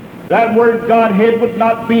That word Godhead would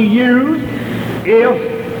not be used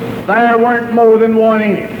if there weren't more than one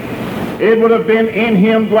in it. It would have been, in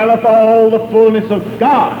him dwelleth all the fullness of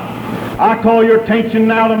God. I call your attention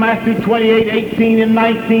now to Matthew 28, 18 and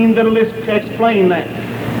 19 that'll explain that.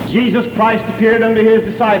 Jesus Christ appeared unto his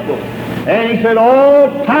disciples, and he said,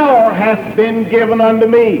 all power hath been given unto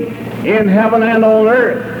me in heaven and on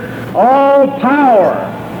earth. All power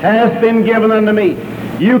has been given unto me.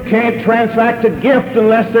 You can't transact a gift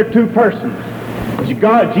unless they're two persons.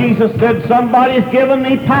 Jesus said, somebody's given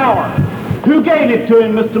me power. Who gave it to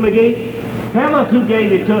him, Mr. McGee? Tell us who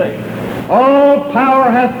gave it to him. All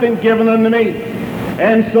power hath been given unto me.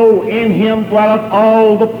 And so in him dwelleth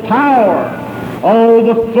all the power, all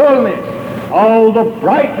the fullness, all the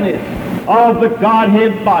brightness of the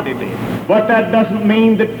Godhead bodily. But that doesn't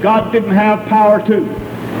mean that God didn't have power too.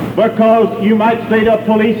 Because you might say to a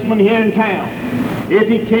policeman here in town, if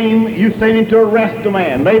he came, you sent him to arrest a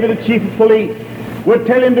man. Maybe the chief of police would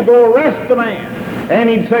tell him to go arrest the man. And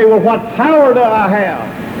he'd say, well, what power do I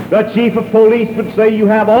have? The chief of police would say, you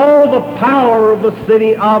have all the power of the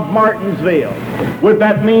city of Martinsville. Would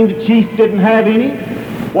that mean the chief didn't have any?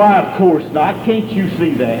 Why, of course not. Can't you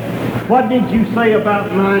see that? What did you say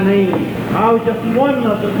about my name? I was just one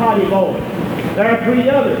of the Toddy boys. There are three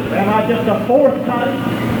others. Am I just a fourth Toddy?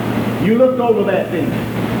 You looked over that, didn't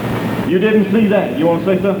you? You didn't see that. You want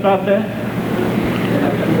to say something about that?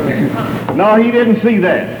 No, he didn't see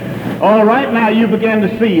that. All right, now you begin to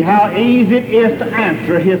see how easy it is to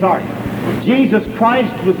answer his argument. Jesus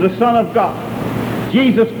Christ was the Son of God.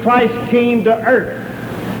 Jesus Christ came to earth,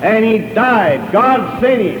 and he died. God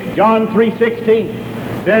sent him. John 3:16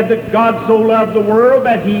 said that God so loved the world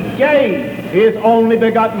that he gave his only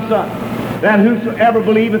begotten Son, that whosoever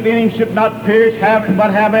believeth in him should not perish,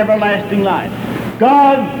 but have everlasting life.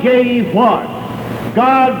 God gave what?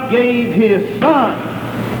 God gave his Son.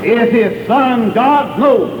 Is his Son God?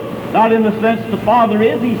 No. Not in the sense the Father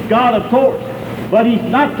is. He's God, of course. But he's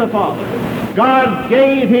not the Father. God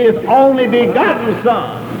gave his only begotten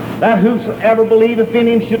Son, that whosoever believeth in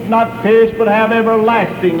him should not perish, but have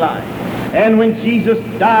everlasting life. And when Jesus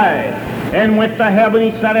died and went to heaven,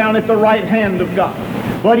 he sat down at the right hand of God.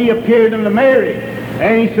 But he appeared unto Mary,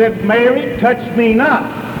 and he said, Mary, touch me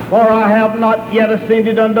not, for I have not yet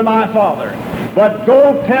ascended unto my Father. But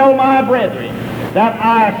go tell my brethren that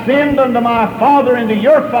I ascend unto my Father and to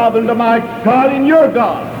your Father and to my God and your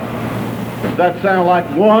God. Does that sound like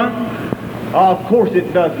one? Of course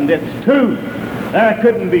it doesn't. It's two. There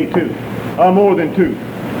couldn't be two, more than two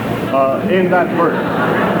in that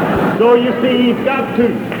verse. So you see, he's got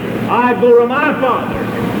two. I go to my Father,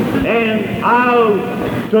 and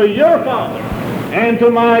I'll to your Father, and to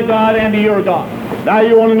my God and to your God. Now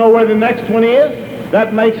you want to know where the next one is?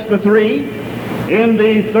 That makes the three. In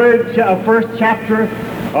the first chapter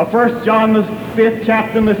of 1 John, the 5th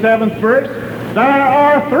chapter and the 7th verse, there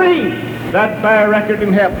are three that bear record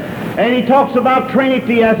in heaven. And he talks about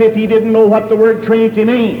Trinity as if he didn't know what the word Trinity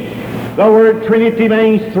means. The word Trinity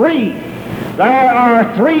means three. There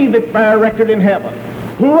are three that bear record in heaven.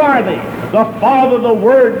 Who are they? The Father, the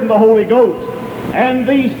Word, and the Holy Ghost. And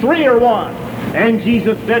these three are one. And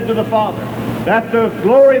Jesus said to the Father, that the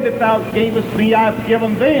glory that thou gavest me I've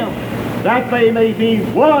given them, that they may be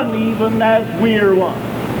one even as we are one.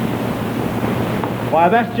 Why,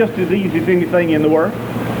 that's just as easy as anything in the world.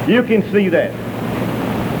 You can see that.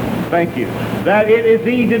 Thank you. That it is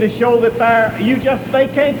easy to show that they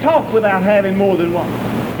can't talk without having more than one.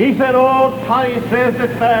 He said, oh, Toddy says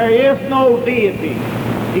that there is no deity.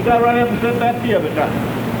 He got right up and said that the other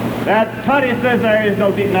time. That Toddy says there is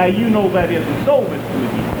no deity. Now, you know that isn't so, Mr.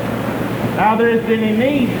 McGee. Now, there isn't any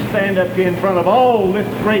need to stand up here in front of all this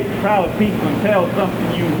great crowd of people and tell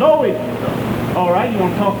something you know isn't so. All right, you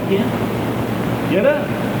want to talk again? Get up.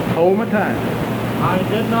 Hold my time. I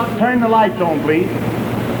did not... Turn the lights on, please.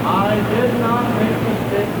 I did not make the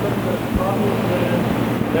statement that Toddy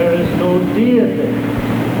said there is no deity.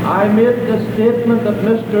 I made the statement that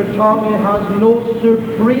Mr. Toddy has no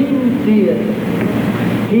supreme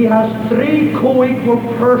deity. He has three co-equal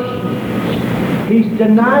persons. He's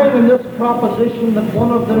denying in this proposition that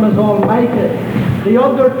one of them is almighty. The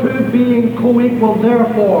other two being co-equal,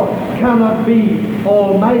 therefore, cannot be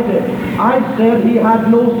almighty. I said he had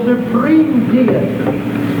no supreme deity.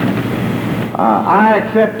 I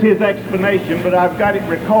accept his explanation, but I've got it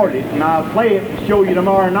recorded, and I'll play it and show you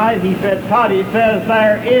tomorrow night. He said, Toddy says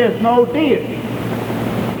there is no deity.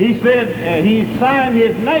 He said he signed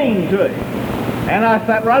his name to it. And I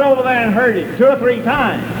sat right over there and heard it 2 or 3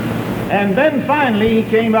 times. And then finally he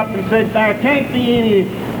came up and said, there can't be any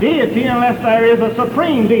deity unless there is a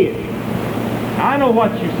supreme deity. I know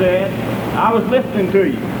what you said. I was listening to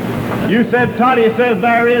you. You said, Toddy says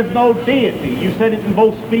there is no deity. You said it in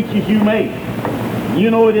both speeches you made. You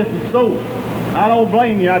know it isn't so. I don't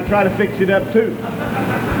blame you. I'd try to fix it up too.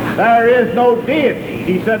 There is no deity.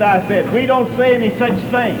 He said, I said. We don't say any such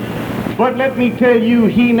thing. But let me tell you,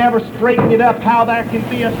 he never straightened it up how there can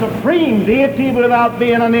be a supreme deity without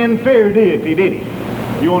being an inferior deity, did he?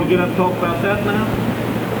 You want to get up and talk about that now?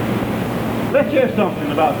 Let's hear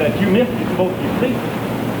something about that. You missed it, both you see.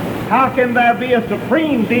 How can there be a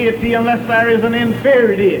supreme deity unless there is an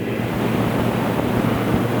inferior deity?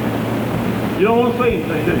 You don't want to say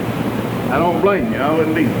anything, do you? I don't blame you. I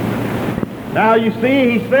wouldn't either. Now, you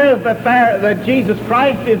see, he says that Jesus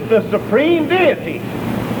Christ is the supreme deity.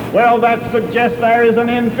 Well, that suggests there is an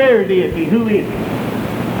inferior deity. Who is it?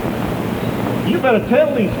 You better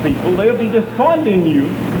tell these people. They'll be disappointing you.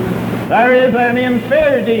 There is an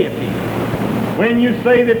inferior deity. When you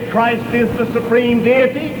say that Christ is the supreme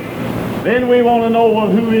deity, then we want to know, well,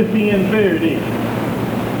 who is the inferior deity?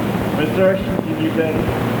 Mr. Urshan, can you tell me?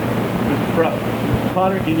 Mr. Pruitt, Mr.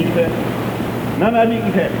 Potter, can you tell me? None of you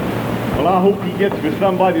can tell me. Well, I hope he gets with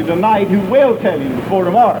somebody tonight who will tell him before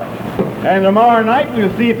tomorrow. And tomorrow night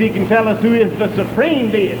we'll see if he can tell us who is the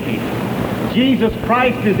supreme deity. Jesus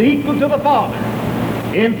Christ is equal to the Father.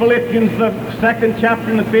 In Philippians, the 2nd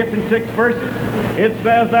chapter and the 5th and 6th verses, it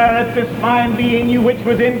says there, let this mind be in you which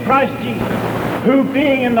was in Christ Jesus, who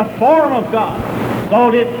being in the form of God,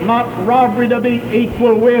 thought it not robbery to be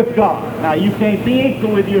equal with God. Now you can't be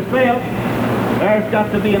equal with yourself. There's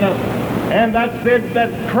got to be another. And that said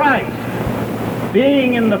that Christ,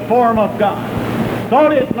 being in the form of God,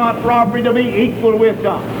 thought it not robbery to be equal with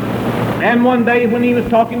God. And one day when he was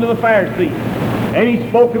talking to the Pharisees, and he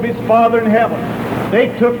spoke of his Father in heaven, they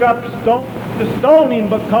took up stones to stone him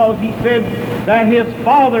because he said that his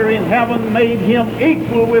Father in heaven made him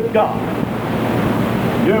equal with God.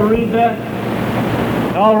 You ever read that?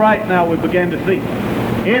 All right, now we begin to see.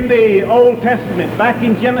 In the Old Testament, back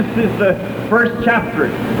in Genesis, the 1st chapter,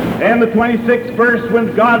 and the 26th verse,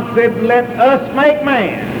 when God said, let us make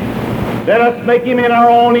man. Let us make him in our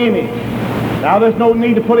own image. Now there's no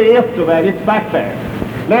need to put an if to that. It's back there.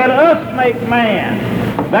 Let us make man.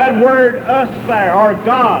 That word us there, or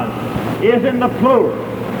God, is in the plural.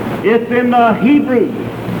 It's in the Hebrew,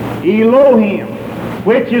 Elohim,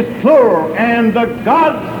 which is plural. And the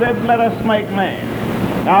God said, let us make man.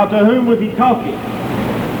 Now to whom was he talking?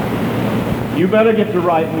 You better get to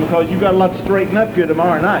writing because you got a lot to straighten up here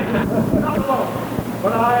tomorrow night.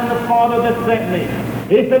 But I am the Father that sent me.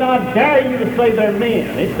 He said, I dare you to say they're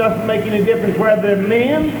men. It doesn't make any difference whether they're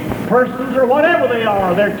men, persons, or whatever they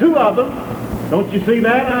are. There are two of them. Don't you see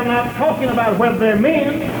that? I'm not talking about whether they're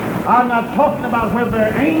men. I'm not talking about whether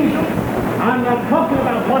they're angels. I'm not talking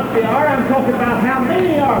about what they are. I'm talking about how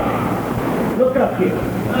many are they. Look up here.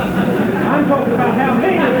 I'm talking about how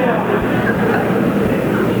many they are.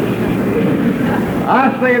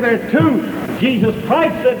 I say there's two. Jesus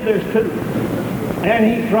Christ said there's two. And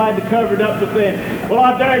he tried to cover it up with saying, well,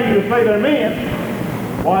 I dare you to say they're men.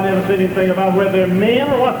 Well, I never said anything about whether they're men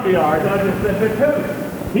or what they are. I just said they're two.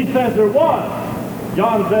 He says they're one.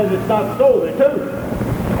 John says it's not so, they're two.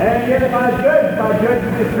 And yet if I judge, my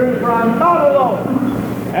judgment is true, for I'm not alone.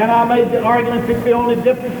 And I made the argument that the only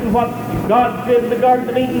difference in what God did in the Garden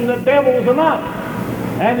of Eden, the devil was enough.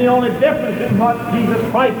 And the only difference in what Jesus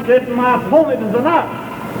Christ did in my opponent is enough.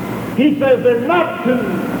 He says there's not two.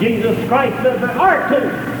 Jesus Christ says there are two.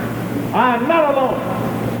 I am not alone,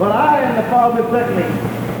 but I am the Father that sent me.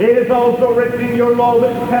 It is also written in your law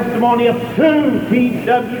that the testimony of two,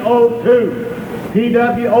 T-W-O, two.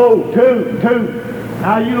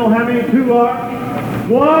 Now you know how many two are?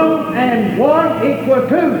 One and one equal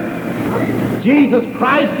two. Jesus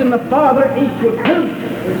Christ and the Father equal two.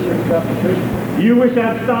 You wish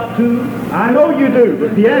I'd stop two? I know you do.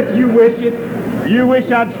 Yes, you wish it. You wish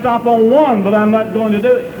I'd stop on one, but I'm not going to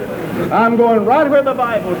do it. I'm going right where the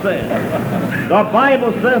Bible says. The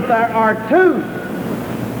Bible says there are two.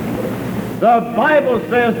 The Bible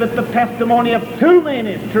says that the testimony of two men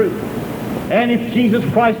is true. And if Jesus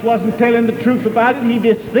Christ wasn't telling the truth about it, he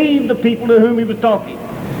deceived the people to whom he was talking.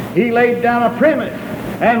 He laid down a premise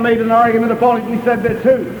and made an argument upon it, and he said there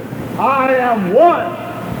two. I am one.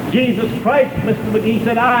 Jesus Christ, Mr. McGee,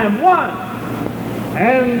 said, I am one.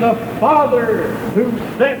 And the Father who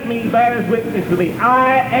sent me bears witness to me.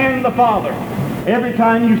 I am the Father. Every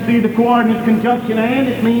time you see the coordinate conjunction and,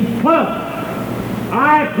 it means plus.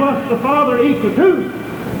 I plus the Father equal two.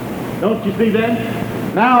 Don't you see that?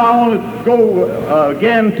 Now I want to go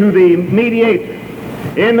again to the mediator.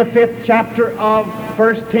 In the 5th chapter of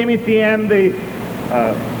 1 Timothy and the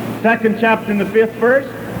 2nd chapter and the 5th verse,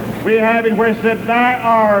 we have it where it said,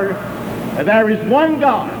 there is one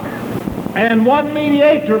God, and one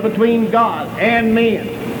mediator between God and men,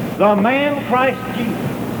 the man Christ Jesus.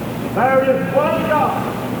 There is one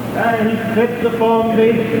God. There he sits upon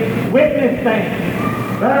the witness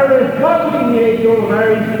stand. There is one mediator.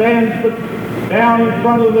 There he stands down in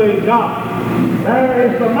front of the God.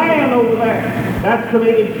 There is the man over there that's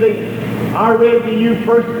committed sin. I read to you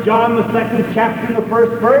 1 John, the 2nd chapter, the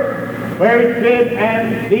 1st verse, where it said,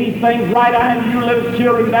 and these things write I unto you, little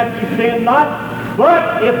children, that you sin not.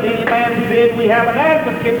 But if any man sin, we have an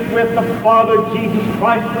advocate with the Father, Jesus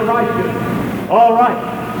Christ the righteous. All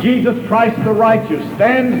right. Jesus Christ the righteous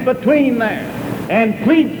stands between there and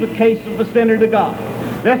pleads the case of the sinner to God.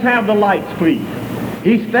 Let's have the lights, please.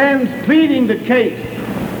 He stands pleading the case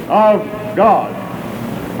of God.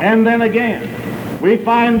 And then again, we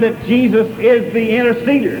find that Jesus is the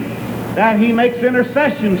interceder, that he makes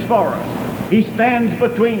intercessions for us. He stands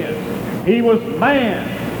between us. He was man.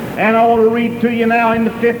 And I want to read to you now in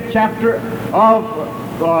the 5th chapter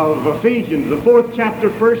of Ephesians, the 4th chapter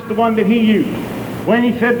first, the one that he used, when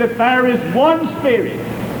he said that there is one Spirit.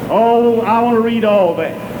 Oh, I want to read all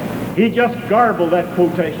that. He just garbled that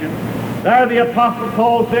quotation. There the Apostle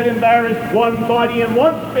Paul said, and there is one body and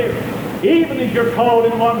one Spirit, even as you're called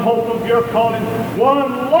in one hope of your calling,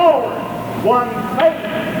 one Lord, one faith,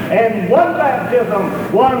 and one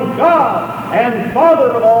baptism, one God, and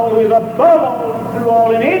Father of all, who is above all, and through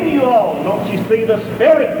all, and in you all. Don't you see the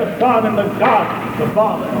Spirit, the Son, and the God, the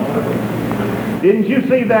Father? Didn't you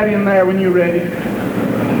see that in there when you read it?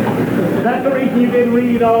 Is that the reason you didn't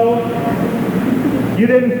read it all? You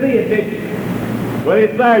didn't see it, did you? Well,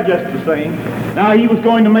 it's there just the same. Now, he was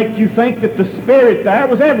going to make you think that the Spirit there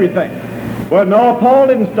was everything. Well, no, Paul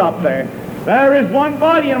didn't stop there. There is one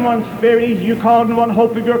body and one Spirit, as you called in one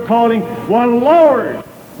hope of your calling, one Lord,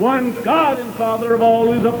 one God and Father of all,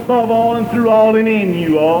 who is above all and through all and in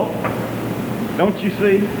you all. Don't you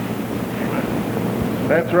see?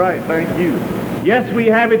 That's right, thank you. Yes, we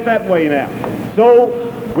have it that way now. So,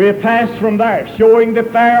 we're passed from there, showing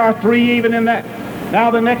that there are three even in that. Now,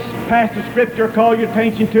 the next passage of Scripture I call your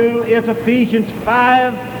attention to is Ephesians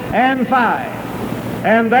 5 and 5.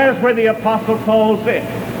 And there's where the Apostle Paul said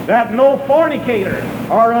that no fornicator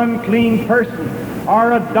or unclean person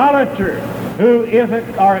or idolater who is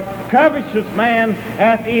or covetous man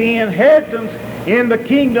hath any inheritance in the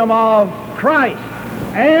kingdom of Christ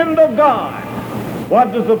and of God.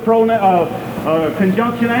 What does the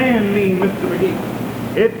conjunction and mean, Mr. McGee?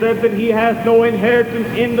 It says that he has no inheritance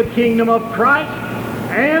in the kingdom of Christ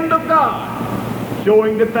and of God,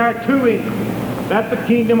 showing that there are two in them, that the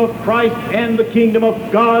kingdom of Christ and the kingdom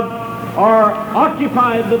of God are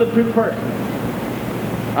occupied with the two persons.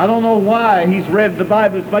 I don't know why he's read the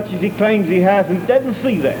Bible as much as he claims he has and doesn't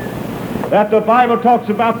see that the Bible talks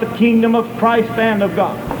about the kingdom of Christ and of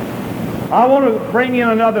God. I want to bring in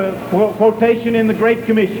another quotation in the Great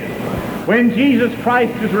Commission. When Jesus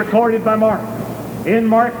Christ is recorded by Mark, in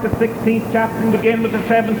Mark the 16th chapter, and begin with the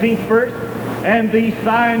 17th verse, and these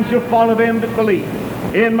signs shall follow them that believe.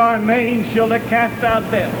 In my name shall they cast out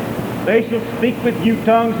devils. They shall speak with new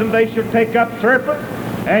tongues, and they shall take up serpents,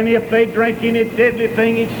 and if they drink any deadly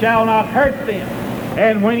thing, it shall not hurt them.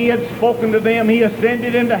 And when he had spoken to them, he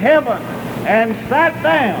ascended into heaven and sat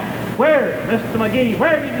down. Where, Mr. McGee,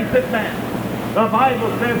 where did he sit down? The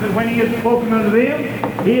Bible says that when he had spoken unto them,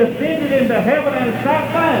 he ascended into heaven and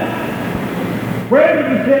sat down. Where did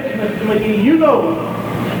he sit, Mr. McGee? You know.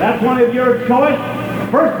 That's one of your choice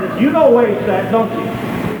persons. You know where he sat, don't you?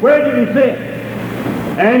 Where did he sit?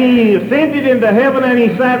 And he ascended into heaven and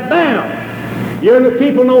he sat down. You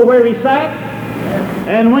people know where he sat?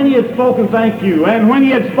 And when he had spoken, thank you, and when he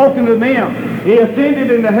had spoken to them, he ascended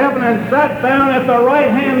into heaven and sat down at the right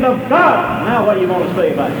hand of God. Now what do you want to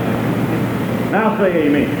say about it? Now say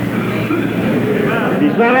amen. He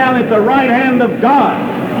sat down at the right hand of God.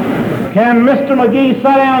 Can Mr. McGee sit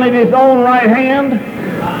down at his own right hand?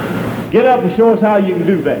 Get up and show us how you can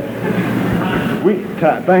do that.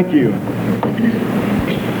 Thank you.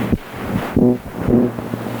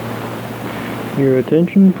 Your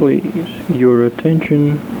attention, please. Your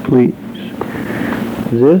attention, please.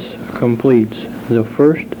 This completes the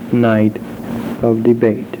first night of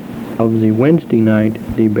debate, of the Wednesday night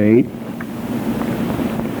debate,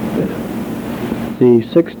 the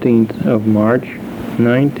 16th of March,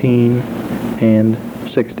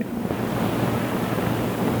 1960.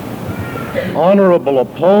 Honorable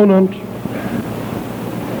opponent,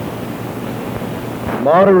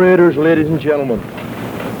 moderators, ladies and gentlemen,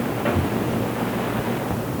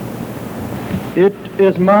 it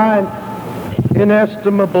is my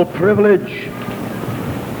inestimable privilege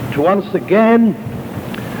to once again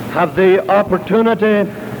have the opportunity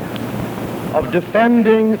of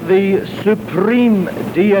defending the supreme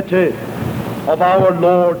deity of our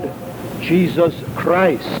Lord Jesus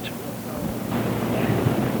Christ.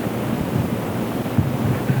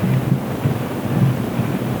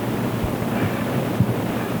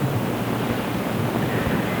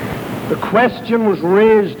 The question was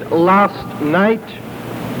raised last night,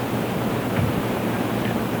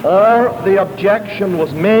 or the objection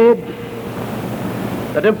was made,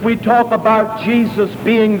 that if we talk about Jesus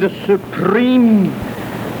being the supreme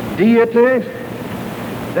deity,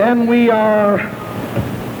 then we are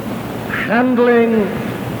handling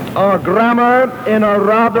our grammar in a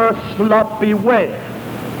rather sloppy way.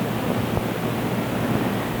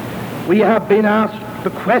 We have been asked the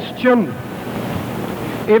question,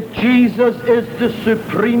 if Jesus is the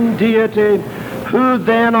supreme deity, who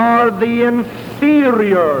then are the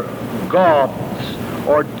inferior gods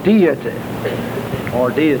or deities?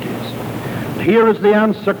 Here is the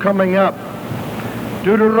answer coming up.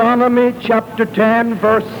 Deuteronomy chapter 10,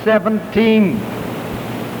 verse 17.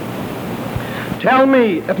 Tell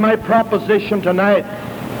me if my proposition tonight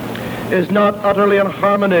is not utterly in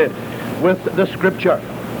harmony with the Scripture.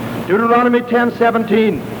 Deuteronomy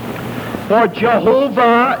 10:17. For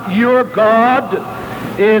Jehovah your God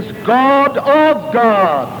is God of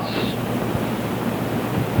gods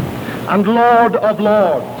and Lord of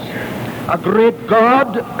lords, a great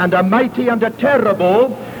God and a mighty and a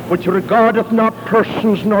terrible, which regardeth not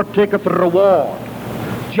persons nor taketh reward.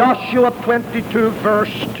 Joshua 22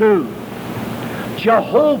 verse 2.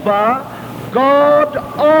 Jehovah God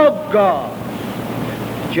of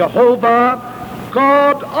gods. Jehovah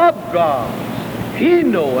God of gods. He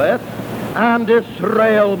knoweth, and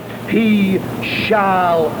Israel he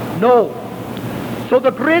shall know. So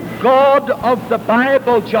the great God of the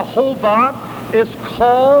Bible, Jehovah, is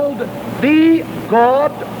called the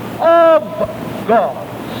God of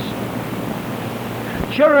gods.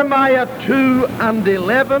 Jeremiah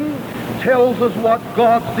 2:11 tells us what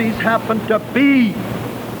gods these happen to be.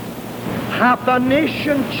 Hath a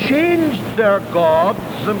nation changed their gods,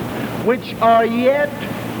 which are yet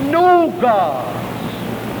no gods?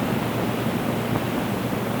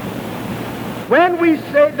 When we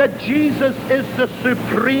say that Jesus is the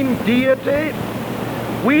supreme deity,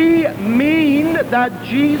 we mean that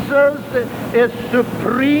Jesus is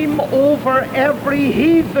supreme over every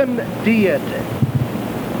heathen deity.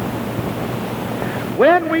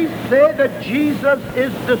 When we say that Jesus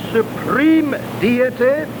is the supreme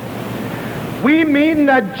deity, we mean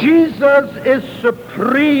that Jesus is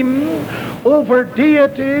supreme over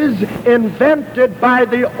deities invented by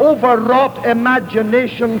the overwrought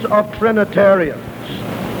imaginations of Trinitarians.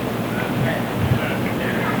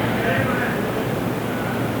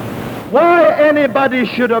 Why anybody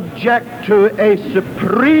should object to a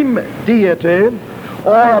supreme deity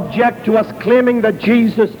or object to us claiming that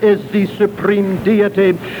Jesus is the supreme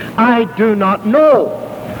deity, I do not know.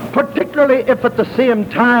 Particularly if at the same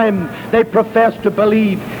time they profess to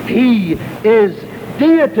believe he is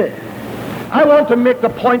deity. I want to make the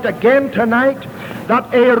point again tonight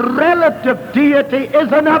that a relative deity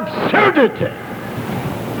is an absurdity.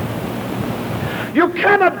 You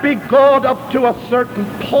cannot be God up to a certain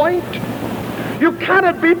point. You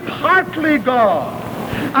cannot be partly God.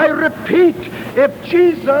 I repeat, if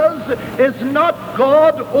Jesus is not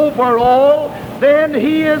God over all, then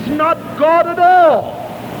he is not God at all.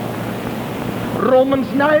 Romans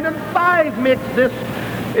 9:5 makes this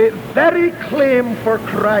very claim for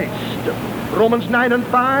Christ. Romans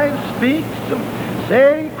 9:5 speaks,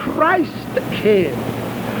 saying Christ came,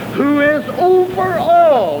 who is over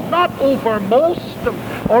all, not over most,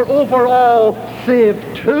 or over all save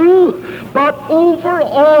two, but over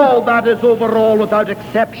all, that is over all without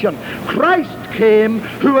exception. Christ came,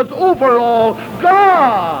 who is over all,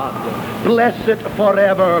 God, blessed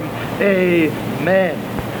forever. Amen.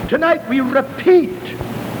 Tonight we repeat,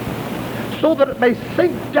 so that it may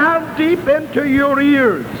sink down deep into your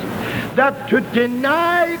ears, that to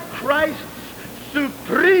deny Christ's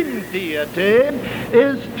supreme deity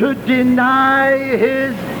is to deny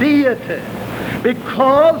his deity,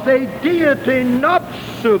 because a deity not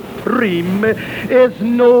supreme is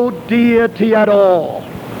no deity at all.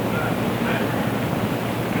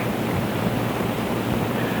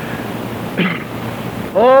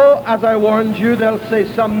 Oh, as I warned you, they'll say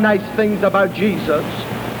some nice things about Jesus,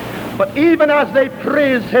 but even as they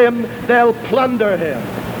praise him, they'll plunder him.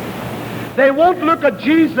 They won't look at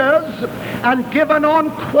Jesus and give an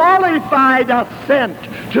unqualified assent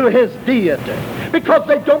to his deity, because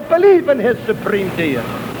they don't believe in his supreme deity.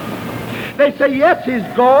 They say, yes, he's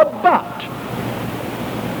God,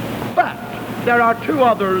 but there are two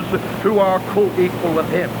others who are co-equal with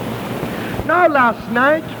him. Now, last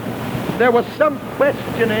night, there was some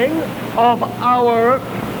questioning of our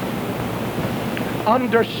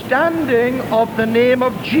understanding of the name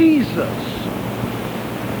of Jesus.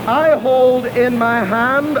 I hold in my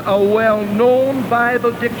hand a well-known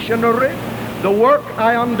Bible dictionary, the work,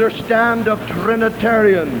 I understand, of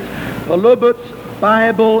Trinitarians, Lubbock's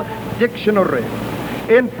Bible Dictionary.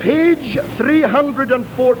 In page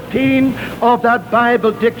 314 of that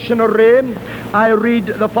Bible dictionary, I read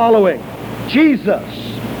the following. Jesus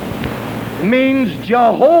means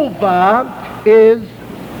Jehovah is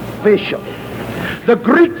bishop. The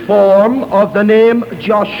Greek form of the name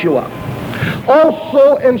Joshua.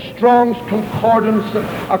 Also in Strong's Concordance,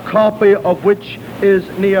 a copy of which is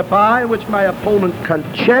nearby, which my opponent can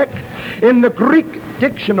check. In the Greek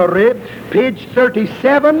dictionary, page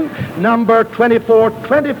 37, number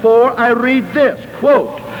 2424, I read this,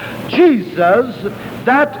 quote, Jesus,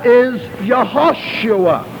 that is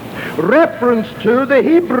Yehoshua. Reference to the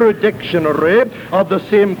Hebrew dictionary of the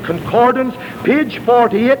same concordance, page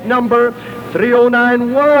 48, number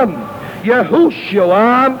 3091.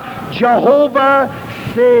 Yahushua, Jehovah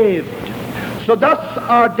saved. So thus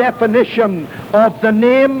our definition of the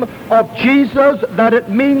name of Jesus, that it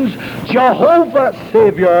means Jehovah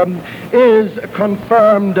Savior, is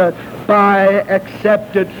confirmed by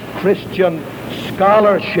accepted Christian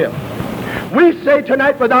scholarship. We say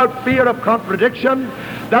tonight without fear of contradiction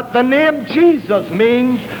that the name Jesus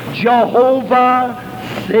means Jehovah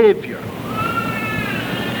Savior.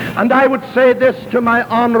 And I would say this to my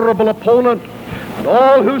honorable opponent and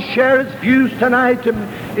all who share his views tonight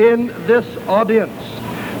in this audience.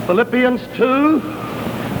 Philippians 2,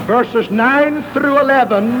 verses 9 through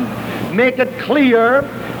 11 make it clear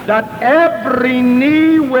that every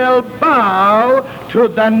knee will bow to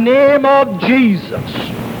the name of Jesus.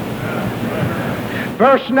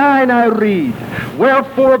 Verse 9 I read,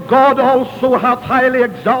 wherefore God also hath highly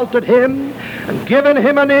exalted him, and given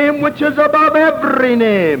him a name which is above every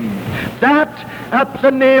name, that at the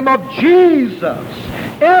name of Jesus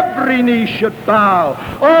every knee should bow,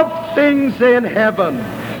 of things in heaven,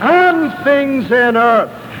 and things in earth,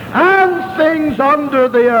 and things under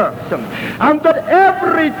the earth, and that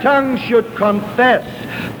every tongue should confess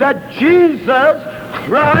that Jesus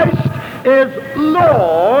Christ is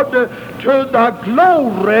Lord, to the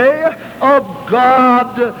glory of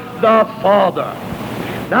God the Father.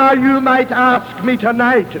 Now you might ask me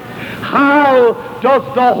tonight, how does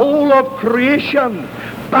the whole of creation,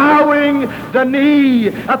 bowing the knee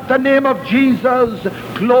at the name of Jesus,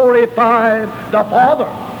 glorify the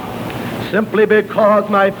Father? Simply because,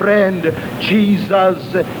 my friend,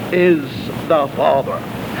 Jesus is the Father.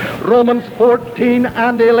 Romans 14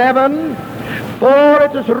 and 11, for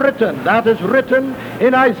it is written, that is written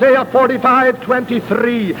in Isaiah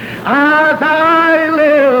 45:23, as I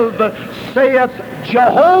live, saith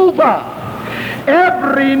Jehovah,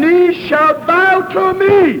 every knee shall bow to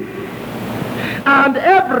me, and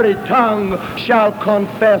every tongue shall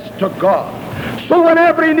confess to God. So when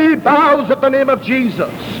every knee bows at the name of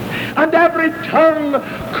Jesus, and every tongue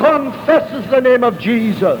confesses the name of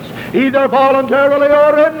Jesus, either voluntarily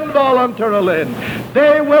or involuntarily,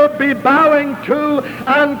 they will be bowing to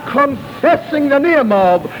and confessing the name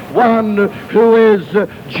of one who is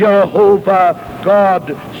Jehovah,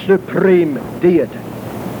 God, supreme deity.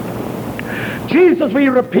 Jesus, we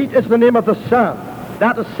repeat, is the name of the Son.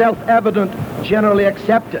 That is self-evident, generally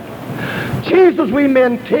accepted. Jesus, we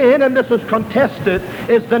maintain, and this is contested,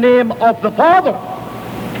 is the name of the Father.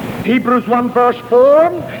 Hebrews 1 verse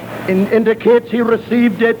 4 indicates he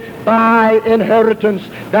received it by inheritance,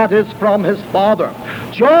 that is from his Father.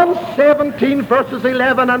 John 17 verses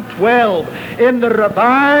 11 and 12 in the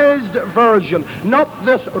Revised Version, not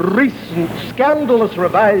this recent scandalous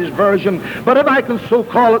Revised Version, but if I can so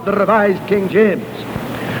call it, the Revised King James,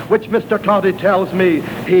 which Mr. Toddy tells me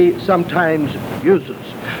he sometimes uses.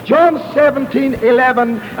 John 17,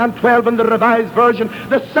 11, and 12 in the Revised Version,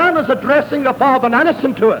 the Son is addressing the Father, and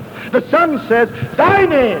listen to it. The Son says, thy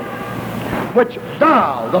name, which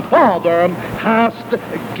thou, the Father,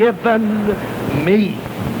 hast given me.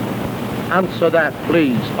 Answer that,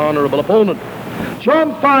 please, honorable opponent.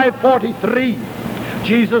 John 5:43.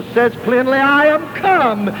 Jesus says plainly, I am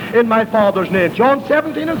come in my Father's name. John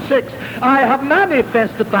 17 and 6, I have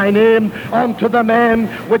manifested thy name unto the men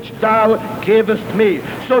which thou gavest me.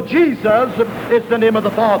 So Jesus is the name of the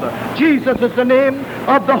Father. Jesus is the name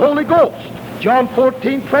of the Holy Ghost. John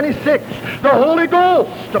 14:26, the Holy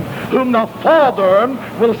Ghost, whom the Father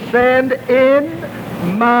will send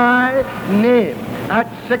in my name.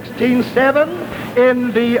 Acts 16:7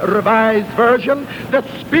 in the Revised Version, the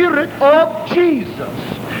Spirit of Jesus,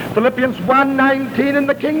 Philippians 1:19 in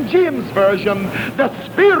the King James Version, the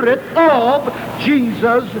Spirit of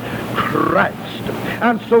Jesus Christ.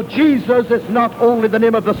 And so Jesus is not only the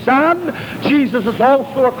name of the Son, Jesus is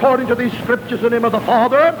also, according to these scriptures, the name of the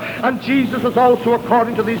Father, and Jesus is also,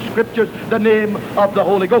 according to these scriptures, the name of the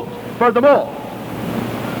Holy Ghost. Furthermore,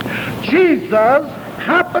 Jesus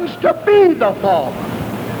happens to be the Father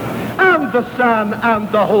and the Son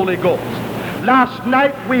and the Holy Ghost. Last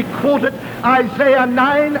night we quoted Isaiah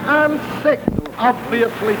 9 and 6.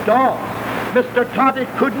 Obviously does. Mr. Toddy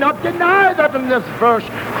could not deny that in this verse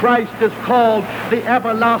Christ is called the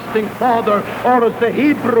everlasting Father, or as the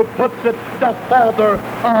Hebrew puts it, the Father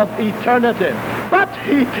of eternity. But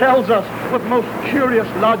he tells us with most curious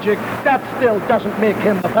logic that still doesn't make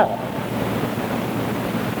him the Father.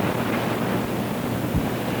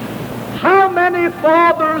 How many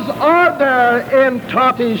fathers are there in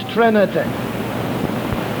Toddy's Trinity?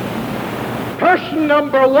 Person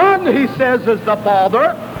number one, he says, is the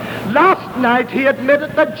Father. Last night he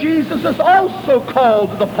admitted that Jesus is also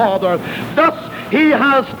called the Father. Thus, he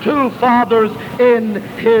has two fathers in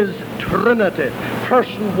his Trinity.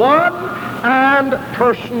 Person one and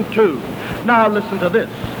person two. Now listen to this.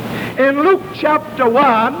 In Luke chapter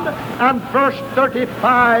 1 and verse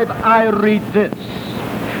 35, I read this.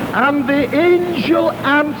 And the angel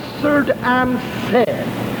answered and said,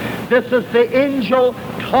 this is the angel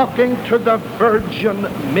talking to the Virgin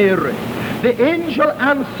Mary. The angel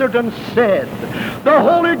answered and said, the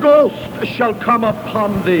Holy Ghost shall come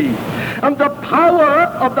upon thee, and the power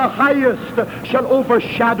of the highest shall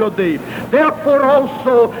overshadow thee. Therefore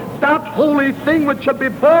also that holy thing which shall be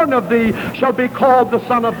born of thee shall be called the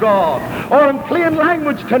Son of God. Or in plain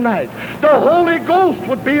language tonight, the Holy Ghost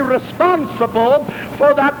would be responsible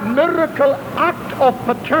for that miracle act of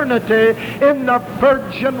paternity in the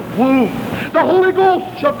virgin womb. The Holy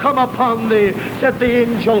Ghost shall come upon thee, said the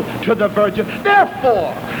angel to the virgin.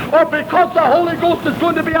 Therefore, or because the Holy Ghost is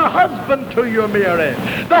going to be a husband to you, Mary,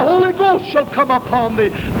 the Holy Ghost shall come upon thee.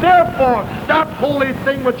 Therefore, that holy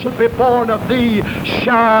thing which shall be born of thee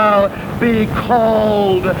shall be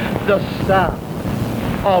called the Son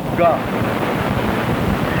of God.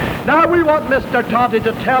 Now we want Mr. Toddy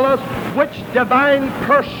to tell us which divine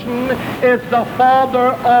person is the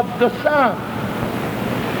Father of the Son.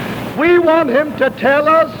 We want him to tell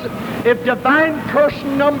us if divine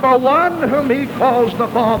person number one, whom he calls the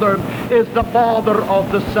Father, is the Father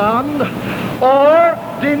of the Son, or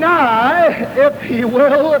deny, if he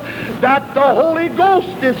will, that the Holy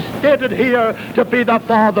Ghost is stated here to be the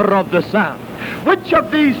Father of the Son. Which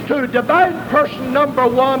of these two, divine person number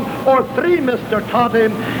one or three, Mr.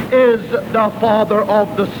 Toddy, is the Father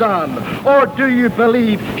of the Son? Or do you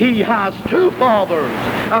believe he has two fathers?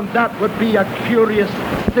 And that would be a curious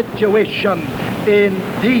situation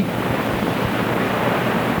indeed.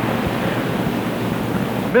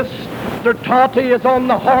 Mr. Toddy is on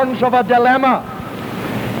the horns of a dilemma.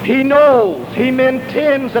 He knows, he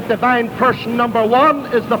maintains that divine person number one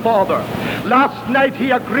is the Father. Last night he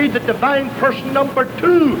agreed that divine person number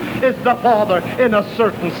two is the Father in a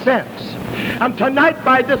certain sense. And tonight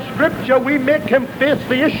by this scripture we make him face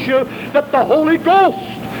the issue that the Holy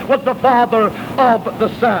Ghost was the Father of the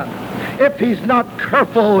Son. If he's not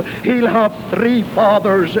careful, he'll have three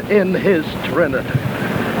fathers in his Trinity.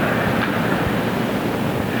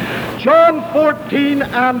 John 14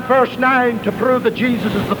 and verse 9 to prove that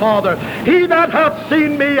Jesus is the Father. He that hath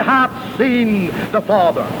seen me hath seen the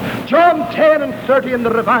Father. John 10 and 30 in the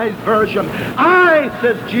Revised Version. I,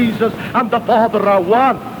 says Jesus, and the Father are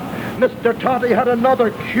one. Mr. Toddy had another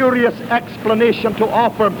curious explanation to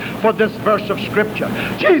offer for this verse of Scripture.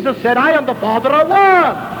 Jesus said, I and the Father are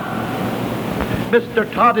one.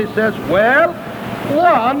 Mr. Toddy says, well,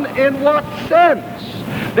 one in what sense?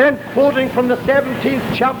 Then quoting from the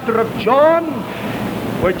 17th chapter of John,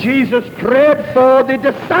 where Jesus prayed for the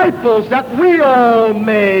disciples that we all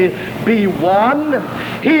may be one,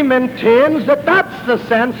 he maintains that that's the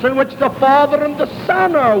sense in which the Father and the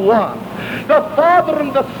Son are one. The Father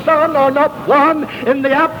and the Son are not one in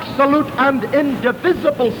the absolute and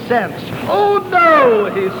indivisible sense. Oh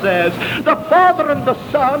no, he says, the Father and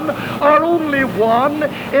the Son are only one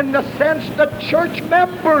in the sense that church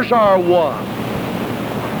members are one.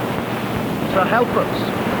 So help us.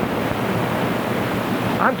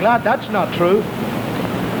 I'm glad that's not true.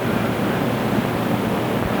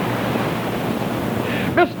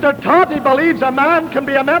 Mr. Toddy believes a man can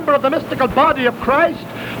be a member of the mystical body of Christ,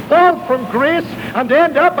 fall from grace, and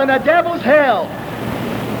end up in a devil's hell.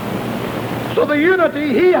 So the unity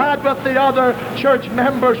he had with the other church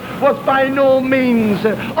members was by no means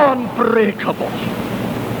unbreakable.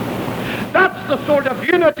 That's the sort of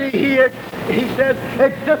unity he says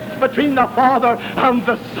exists between the Father and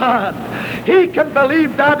the Son. He can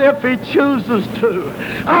believe that if he chooses to.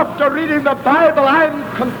 After reading the Bible,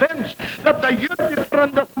 I'm convinced that the unity is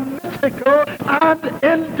in the mystical and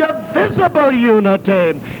indivisible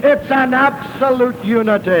unity. It's an absolute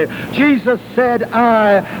unity. Jesus said,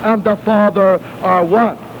 I and the Father are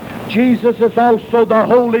one. Jesus is also the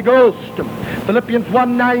Holy Ghost. Philippians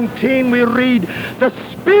 1:19 we read, the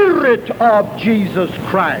Spirit of Jesus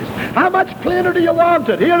Christ. How much plainer do you want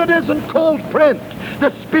it? Here it is in cold print.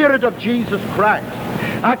 The Spirit of Jesus Christ.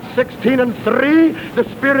 Acts 16:3, the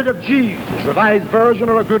Spirit of Jesus. Revised Version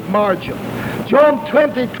or a good margin. John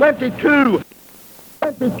 20:22.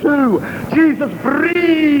 Jesus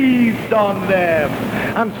breathed on them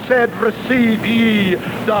and said, receive ye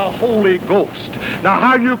the Holy Ghost. Now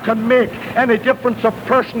how you can make any difference of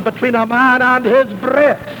person between a man and his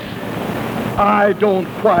breath, I don't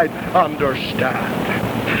quite understand.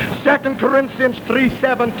 2 Corinthians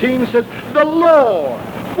 3:17 says, the Lord.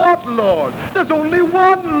 What Lord? There's only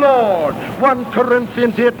one Lord. 1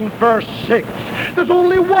 Corinthians 8 and verse 6. There's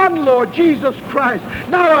only one Lord, Jesus Christ.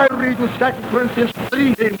 Now I read in 2 Corinthians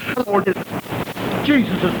 3, the Lord is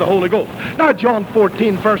Jesus is the Holy Ghost. Now John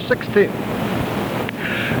 14, verse 16.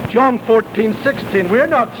 John 14:16. We're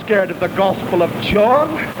not scared of the Gospel of John.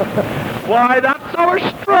 Why, that's our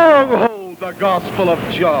stronghold, the Gospel of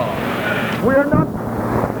John. We're not.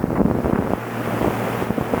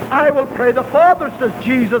 I will pray the Father, says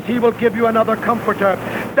Jesus, he will give you another comforter,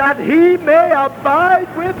 that he may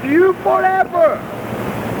abide with you forever.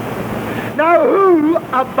 Now who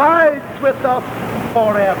abides with us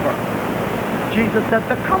forever? Jesus said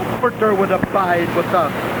the comforter would abide with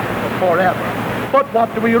us forever. But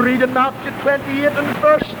what do we read in Matthew 28 and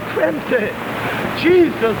verse 20?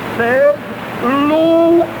 Jesus says,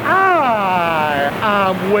 lo, I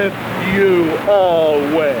am with you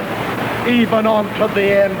always, even unto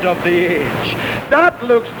the end of the age. That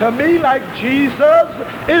looks to me like Jesus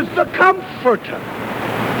is the comforter.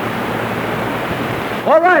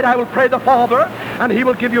 All right, I will pray the Father, and he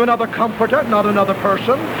will give you another comforter, not another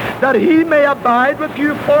person, that he may abide with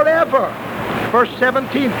you forever. Verse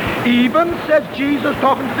 17, even, says Jesus,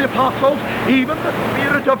 talking to the apostles, even the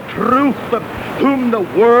Spirit of truth, whom the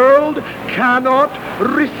world cannot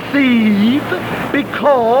receive,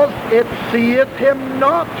 because it seeth him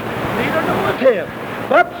not, neither knoweth him.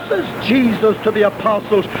 But, says Jesus to the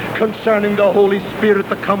apostles concerning the Holy Spirit,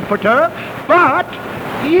 the Comforter, but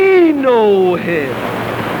ye know him,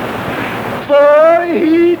 for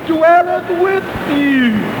he dwelleth with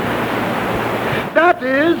you. That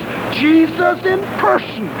is, Jesus in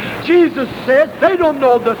person. Jesus says they don't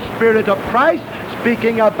know the Spirit of Christ,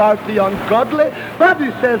 speaking about the ungodly, but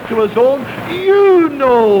he says to his own, you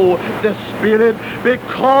know the Spirit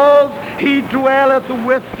because he dwelleth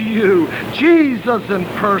with you. Jesus in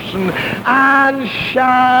person, and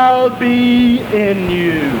shall be in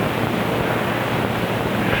you.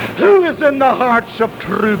 Who is in the hearts of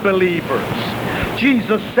true believers?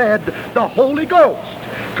 Jesus said the Holy Ghost.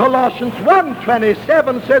 Colossians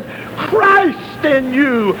 1:27 says, Christ in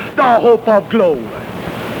you, the hope of glory.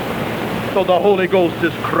 So the Holy Ghost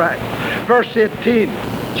is Christ. Verse 18,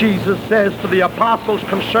 Jesus says to the apostles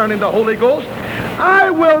concerning the Holy Ghost, I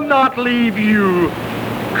will not leave you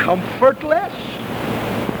comfortless.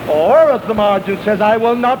 Or, as the margin says, I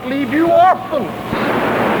will not leave you orphans.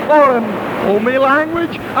 Or in homely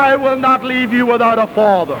language, I will not leave you without a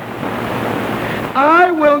father.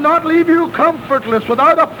 I will not leave you comfortless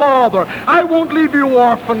without a father. I won't leave you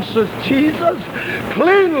orphans, says Jesus.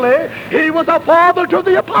 Plainly, he was a father to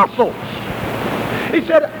the apostles. He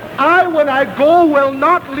said, I, when I go, will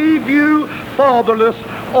not leave you fatherless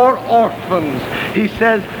or orphans. He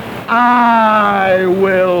says, I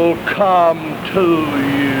will come to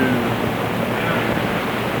you.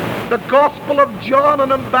 The Gospel of John,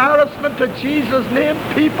 an embarrassment to Jesus' name,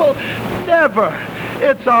 people? Never.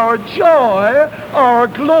 It's our joy, our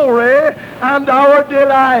glory, and our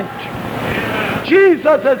delight.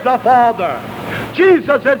 Jesus is the Father.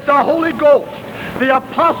 Jesus is the Holy Ghost. The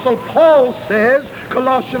Apostle Paul says,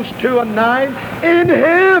 Colossians 2:9, in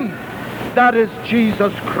him, that is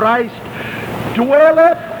Jesus Christ,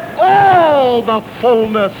 dwelleth all the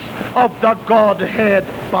fullness of the Godhead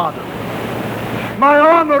bodily. My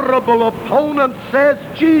honorable opponent says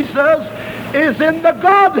Jesus is in the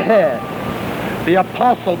Godhead. The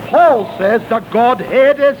Apostle Paul says the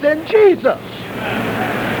Godhead is in Jesus.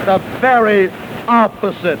 The very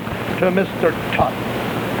opposite to Mr. Toddy.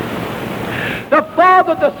 The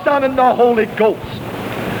Father, the Son, and the Holy Ghost.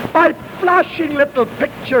 by flashing little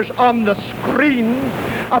pictures on the screen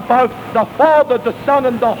about the Father, the Son,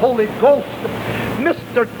 and the Holy Ghost,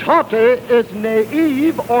 Mr. Toddy is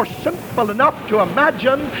naive or simple enough to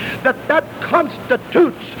imagine that that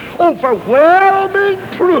constitutes overwhelming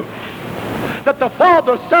proof that the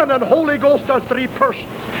Father, Son, and Holy Ghost are three persons.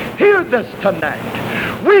 Hear this tonight.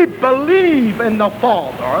 We believe in the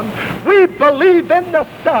Father, we believe in the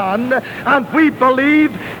Son, and we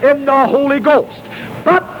believe in the Holy Ghost.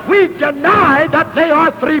 But we deny that they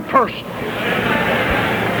are three persons.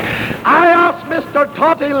 I asked Mr.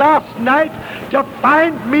 Toddy last night to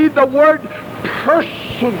find me the word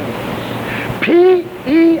persons.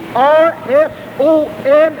 P-E-R-S-O-N-S.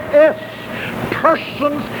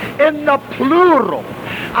 Persons in the plural.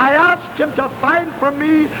 I asked him to find for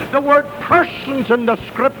me the word persons in the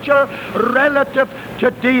Scripture relative to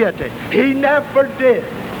deity. He never did.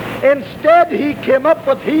 Instead, he came up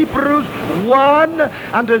with Hebrews 1,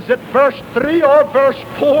 and is it verse 3 or verse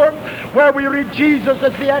 4, where we read Jesus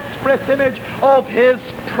as the express image of his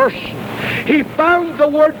person. He found the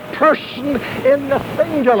word person in the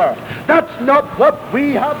singular. That's not what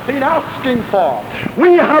we have been asking for.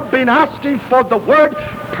 We have been asking for the word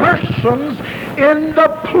persons in the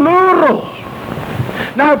plural.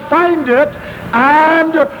 Now find it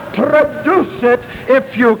and produce it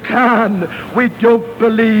if you can. We don't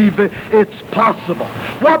believe it's possible.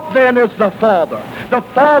 What then is the Father? The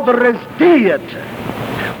Father is deity.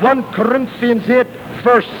 1 Corinthians 8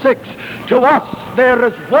 verse 6. To us there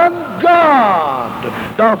is one God,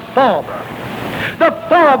 the Father. The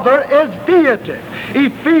Father is deity.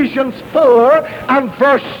 Ephesians 4 and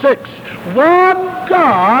verse 6. One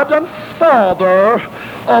God and Father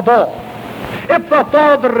of all. If the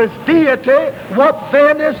Father is deity, what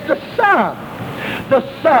then is the Son? The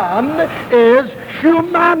Son is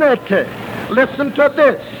humanity. Listen to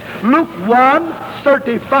this. Luke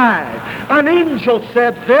 1:35. An angel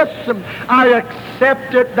said this, and I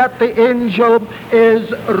accepted that the angel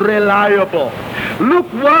is reliable.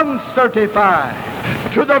 Luke 1:35.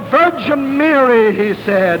 To the Virgin Mary, he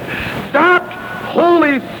said, that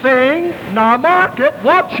holy thing, now mark it,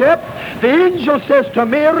 watch it, the angel says to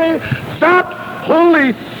Mary, that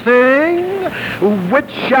holy thing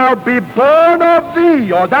which shall be born of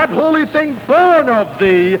thee, or that holy thing born of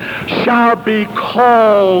thee, shall be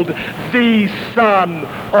called the Son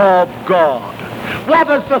of God. What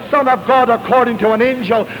is the Son of God according to an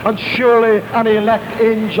angel? And surely an elect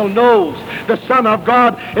angel knows. The Son of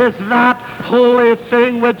God is that holy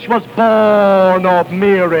thing which was born of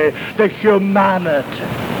Mary, the humanity.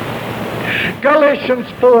 Galatians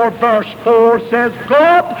 4 verse 4 says,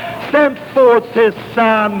 God sent forth his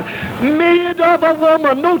Son, made of a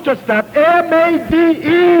woman. Notice that,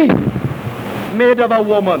 M-A-D-E, made of a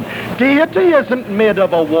woman. Deity isn't made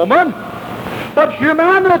of a woman, but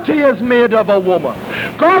humanity is made of a woman.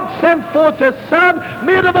 God sent forth his Son,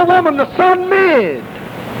 made of a woman. The Son made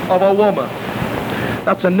of a woman.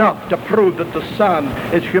 That's enough to prove that the Son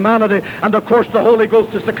is humanity. And of course the Holy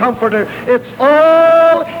Ghost is the Comforter. It's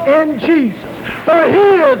all in Jesus. For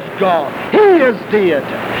he is God. He is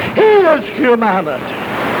deity. He is humanity.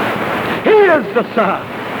 He is the Son.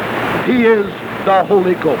 He is the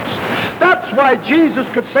Holy Ghost. That's why Jesus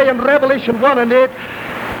could say in Revelation 1 and 8,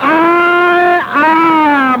 I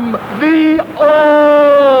am the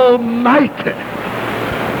Almighty.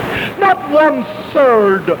 Not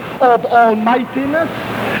 1/3 of almightiness,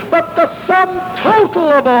 but the sum total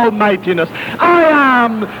of almightiness. I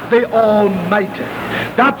am the Almighty.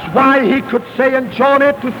 That's why he could say in John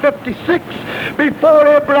 8:56, before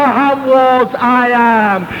Abraham was, I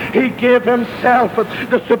am. He gave himself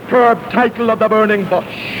the superb title of the burning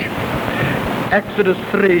bush. Exodus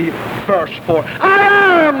 3 verse 4.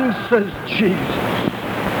 I am, says Jesus.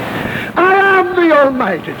 I am the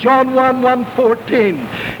Almighty. John 1:14.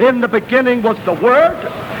 In the beginning was the Word,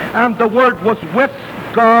 and the Word was with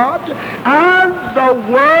God, and the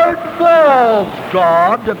Word was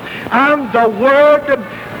God, and the Word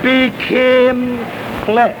became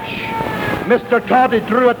flesh. Mr. Toddy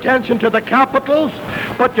drew attention to the capitals,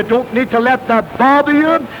 but you don't need to let that bother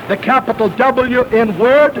you, the capital W in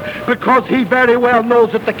Word, because he very well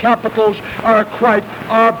knows that the capitals are quite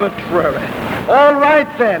arbitrary. All right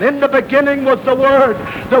then, in the beginning was the Word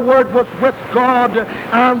was with God,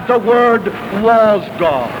 and the Word was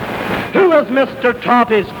God. Who is Mr.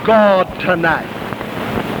 Toddy's God tonight?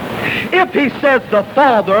 If he says the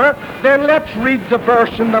Father, then let's read the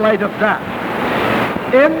verse in the light of that.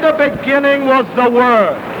 In the beginning was the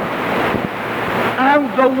Word,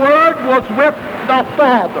 and the Word was with the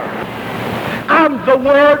Father, and the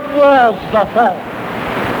Word was the Father.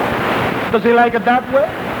 Does he like it that way?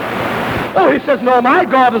 Oh, he says, no, my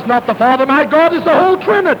God is not the Father. My God is the whole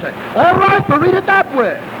Trinity. All right, we'll read it that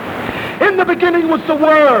way. In the beginning was the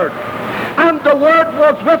Word, and the Word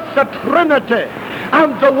was with the Trinity,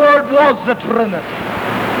 and the Word was the Trinity.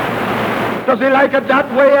 Does he like it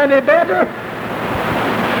that way any better?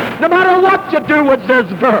 No matter what you do with this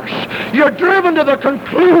verse, you're driven to the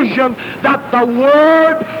conclusion that the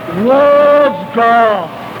Word was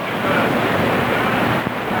God.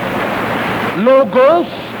 Logos,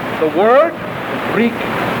 the word, the Greek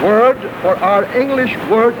word for our English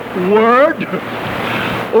word, word,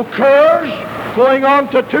 occurs going on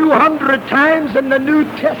to 200 times in the New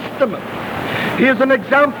Testament. Here's an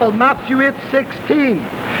example, Matthew 8:16.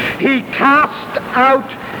 He cast out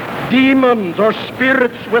demons or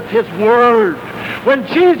spirits with his word. When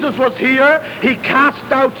Jesus was here, he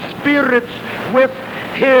cast out spirits with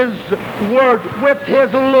his word, with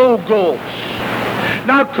his logos.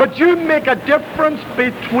 Now, could you make a difference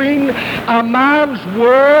between a man's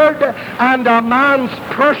word and a man's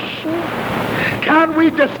person? Can we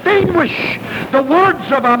distinguish the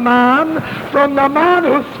words of a man from the man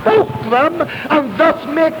who spoke them and thus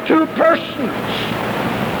make two persons?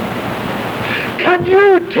 Can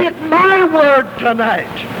you take my word tonight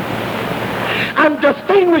and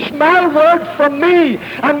distinguish my word from me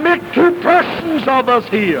and make two persons of us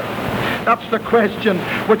here? That's the question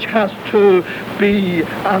which has to be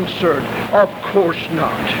answered. Of course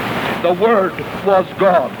not. The Word was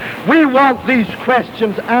God. We want these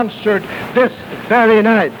questions answered this very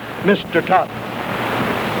night, Mr. Toddy.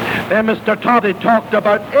 Then Mr. Toddy talked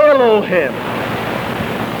about Elohim,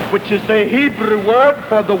 which is the Hebrew word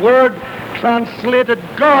for the word translated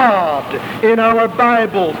God in our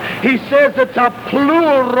Bibles. He says it's a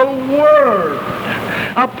plural word.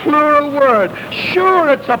 A plural word. Sure,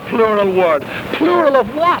 it's a plural word. Plural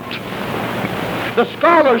of what? The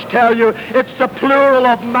scholars tell you it's the plural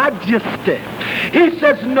of majesty. He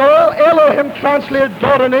says, no, Elohim translated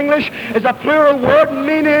God in English is a plural word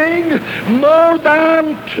meaning more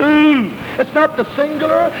than two. It's not the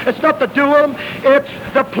singular, it's not the dual,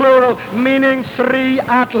 it's the plural meaning three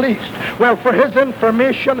at least. Well, for his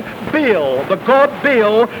information, Baal, the god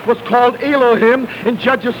Baal, was called Elohim in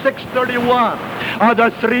Judges 6:31. Are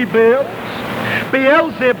there three Baals?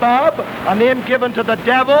 Beelzebub, a name given to the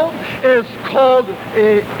devil, is called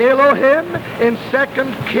Elohim in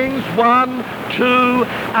 2 Kings 1, 2,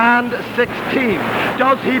 and 16.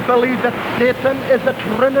 Does he believe that Satan is a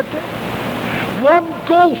trinity? One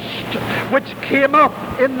ghost which came up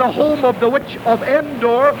in the home of the witch of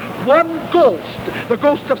Endor, one ghost, the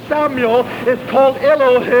ghost of Samuel, is called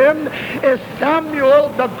Elohim. Is Samuel,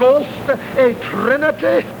 the ghost, a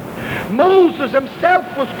trinity? Moses himself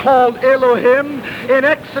was called Elohim. In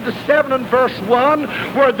Exodus 7 and verse 1,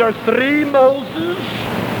 were there three Moses?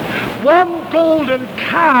 One golden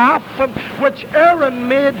calf, which Aaron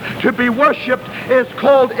made to be worshipped, is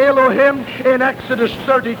called Elohim. In Exodus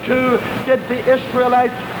 32, did the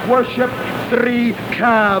Israelites worship three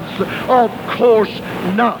calves? Of course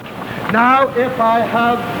not. Now, if I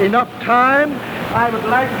have enough time, I would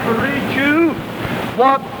like to read you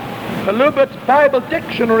what Lubbock's Bible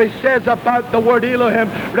Dictionary says about the word Elohim.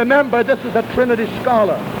 Remember, this is a Trinity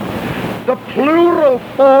scholar. The plural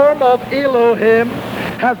form of Elohim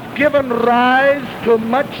has given rise to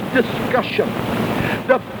much discussion.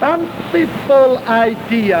 The fanciful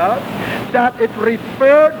idea that it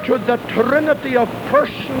referred to the Trinity of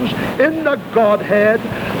persons in the Godhead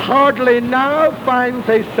hardly now finds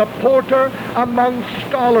a supporter among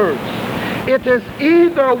scholars. It is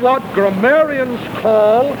either what grammarians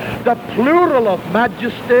call the plural of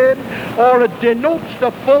majesty, or it denotes the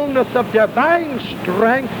fullness of divine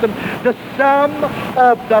strength, the sum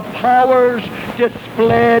of the powers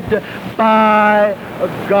displayed by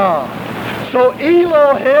God. So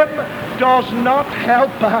Elohim does not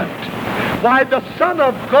help out why the Son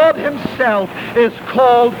of God himself is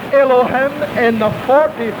called Elohim in the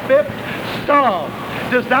 45th Psalm.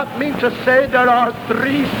 Does that mean to say there are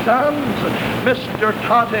three sons? Mr.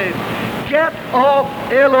 Toddy, get off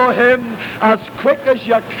Elohim as quick as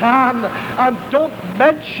you can and don't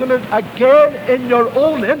mention it again in your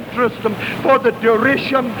own interest for the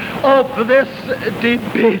duration of this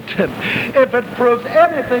debate. If it proves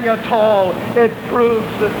anything at all, it proves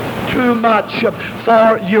too much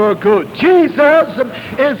for your good. Jesus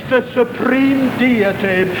is the supreme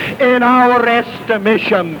deity in our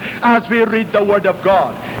estimation as we read the Word of God.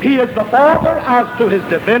 He is the Father as to his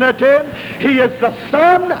divinity, he is the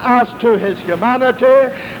Son as to his humanity,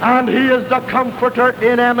 and he is the Comforter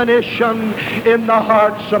in emanation in the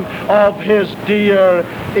hearts of his dear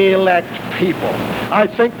elect people. I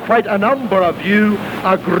think quite a number of you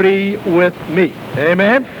agree with me.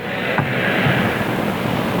 Amen?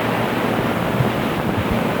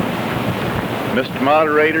 Mr.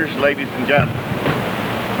 Moderators, ladies and gentlemen.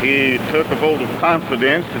 He took a vote of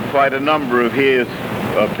confidence, and quite a number of his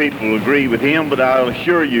people agree with him, but I'll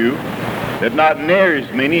assure you that not near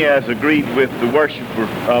as many as agreed with the worshiper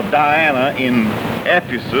of Diana in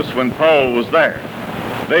Ephesus when Paul was there.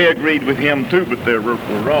 They agreed with him too, but they were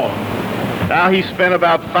wrong. Now he spent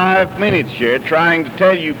about 5 minutes here trying to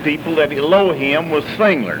tell you people that Elohim was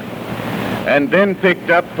singular, and then picked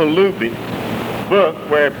up Pelubit's book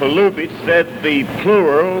where Pelubit said the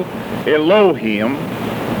plural Elohim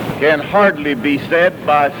can hardly be said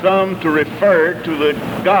by some to refer to the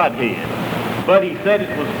Godhead, but he said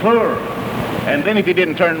it was plural. And then if he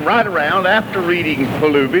didn't turn right around after reading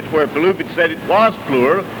Pelubit, where Pelubit said it was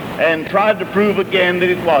plural, and tried to prove again that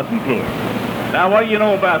it wasn't plural. Now what do you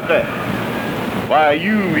know about that? Why,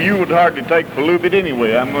 you would hardly take Pelubit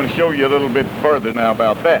anyway. I'm going to show you a little bit further now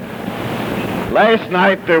about that. Last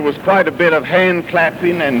night there was quite a bit of hand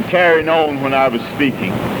clapping and carrying on when I was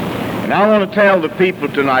speaking. And I want to tell the people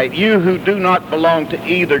tonight, you who do not belong to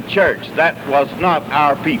either church, that was not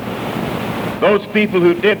our people. Those people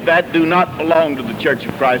who did that do not belong to the Church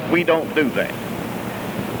of Christ. We don't do that.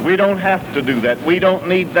 We don't have to do that. We don't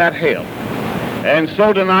need that help. And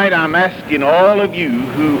so tonight I'm asking all of you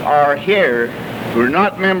who are here, who are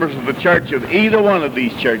not members of the church of either one of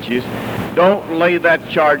these churches, don't lay that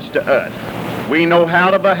charge to us. We know how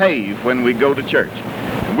to behave when we go to church.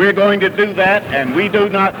 We're going to do that, and we do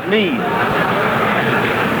not need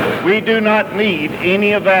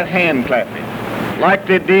any of that hand clapping, like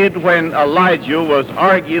they did when Elijah was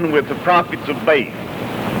arguing with the prophets of Baal,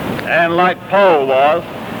 and like Paul was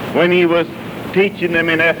when he was teaching them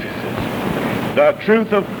in Ephesus. The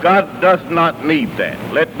truth of God does not need that.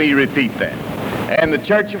 Let me repeat that. And the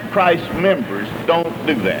Church of Christ members don't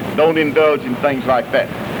do that. Don't indulge in things like that.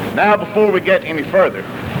 Now, before we get any further,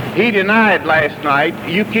 he denied last night,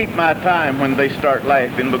 you keep my time when they start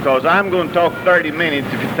laughing, because I'm going to talk 30 minutes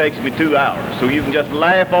if it takes me 2 hours. So you can just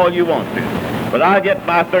laugh all you want to. But I get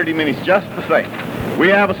my 30 minutes just the same. We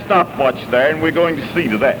have a stopwatch there, and we're going to see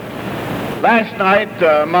to that. Last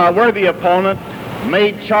night, my worthy opponent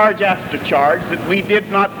made charge after charge that we did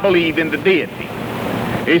not believe in the deity.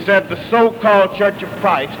 He said the so-called Church of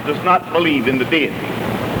Christ does not believe in the deity.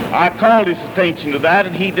 I called his attention to that,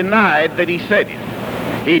 and he denied that he said it.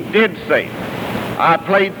 He did say it. I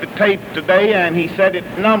played the tape today, and he said it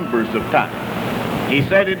numbers of times. He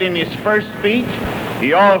said it in his first speech.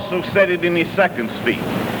 He also said it in his second speech.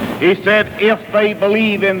 He said, if they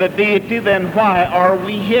believe in the deity, then why are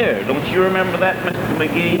we here? Don't you remember that, Mr.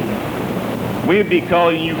 McGee? We'd be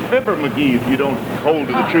calling you Fibber McGee if you don't hold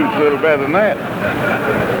to the truth a little better than that.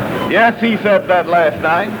 Yes, he said that last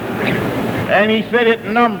night. And he said it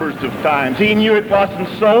numbers of times. He knew it wasn't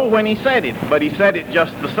so when he said it, but he said it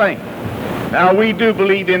just the same. Now, we do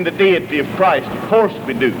believe in the deity of Christ. Of course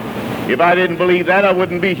we do. If I didn't believe that, I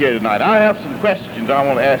wouldn't be here tonight. I have some questions I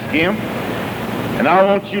want to ask him, and I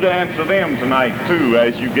want you to answer them tonight, too,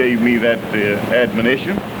 as you gave me that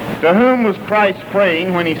admonition. To whom was Christ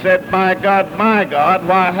praying when he said, my God,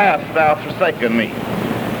 why hast thou forsaken me?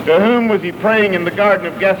 To whom was he praying in the Garden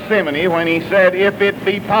of Gethsemane when he said, if it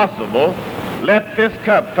be possible, let this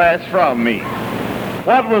cup pass from me?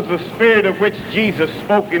 What was the spirit of which Jesus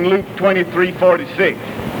spoke in Luke 23:46?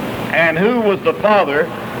 And who was the Father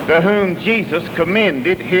to whom Jesus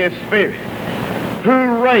commended his spirit?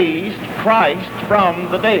 Who raised Christ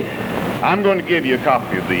from the dead? I'm going to give you a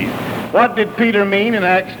copy of these. What did Peter mean in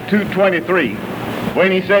Acts 2:23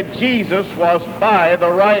 when he said Jesus was by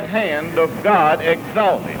the right hand of God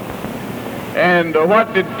exalted? And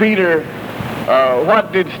what did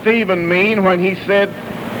Stephen mean when he said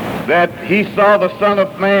that he saw the Son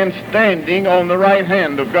of Man standing on the right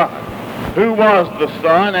hand of God? Who was the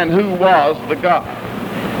Son and who was the God?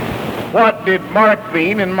 What did Mark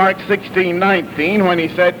mean in Mark 16:19 when he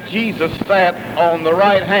said Jesus sat on the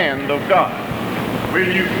right hand of God? Will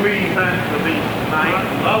you please answer these tonight?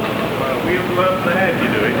 We'd love to have you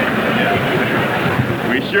do it.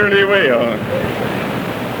 We surely will.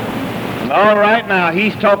 All right, now,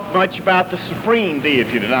 he's talked much about the supreme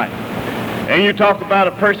deity tonight. And you talk about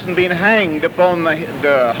a person being hanged upon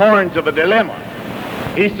the horns of a dilemma.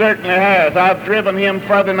 He certainly has. I've driven him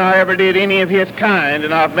further than I ever did any of his kind,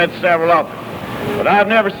 and I've met several of them. But I've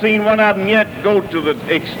never seen one of them yet go to the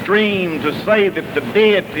extreme to say that the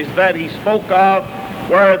deities that he spoke of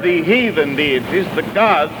were the heathen deities, the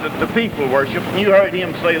gods that the people worship, and you heard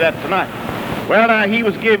him say that tonight. Well, now, he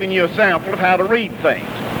was giving you a sample of how to read things.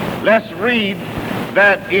 Let's read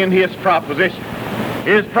that in his proposition.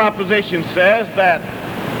 His proposition says that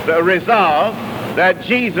the resolve that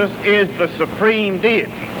Jesus is the supreme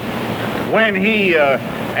deity. When he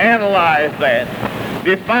analyzed that,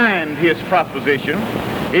 defined his proposition.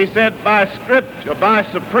 He said, by scripture, by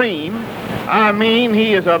supreme, I mean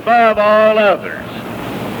he is above all others.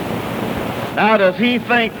 Now, does he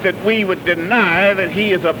think that we would deny that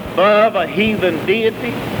he is above a heathen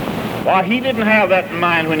deity? Why, he didn't have that in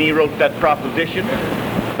mind when he wrote that proposition.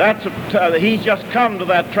 He's just come to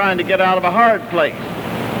that trying to get out of a hard place.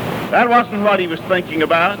 That wasn't what he was thinking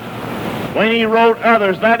about. When he wrote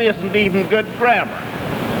others, that isn't even good grammar.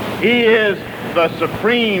 He is the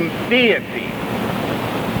supreme deity.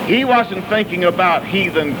 He wasn't thinking about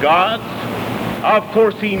heathen gods. Of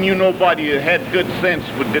course, he knew nobody that had good sense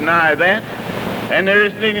would deny that. And there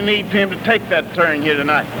isn't any need for him to take that turn here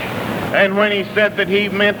tonight. And when he said that he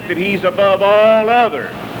meant that he's above all other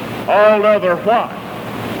what?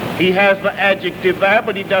 He has the adjective there,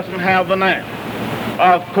 but he doesn't have the noun.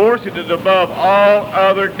 Of course, it is above all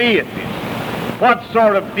other deities. What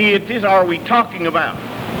sort of deities are we talking about?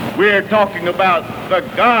 We're talking about the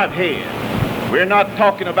Godhead. We're not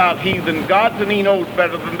talking about heathen gods, and he knows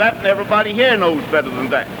better than that, and everybody here knows better than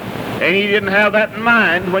that. And he didn't have that in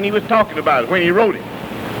mind when he was talking about it, when he wrote it.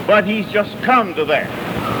 But he's just come to that.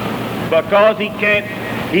 Because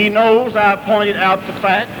he knows, I pointed out the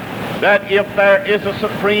fact, that if there is a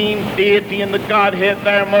supreme deity in the Godhead,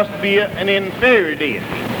 there must be an inferior deity.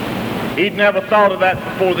 He'd never thought of that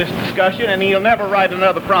before this discussion, and he'll never write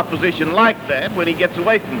another proposition like that when he gets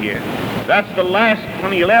away from here. That's the last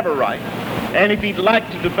one he'll ever write. And if he'd like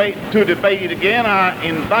to debate it again, I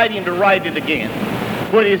invite him to write it again.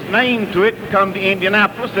 Put his name to it and come to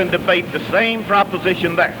Indianapolis and debate the same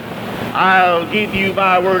proposition there. I'll give you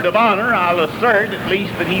my word of honor, I'll assert at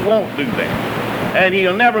least that he won't do that. And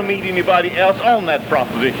he'll never meet anybody else on that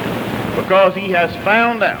proposition, because he has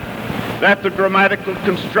found out that the grammatical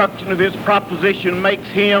construction of his proposition makes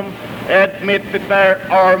him admit that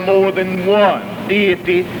there are more than one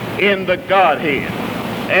deity in the Godhead.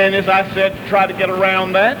 And as I said, to try to get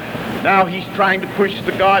around that, now he's trying to push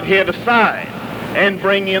the Godhead aside and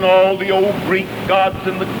bring in all the old Greek gods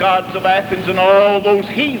and the gods of Athens and all those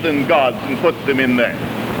heathen gods and put them in there.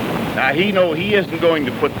 Now he isn't going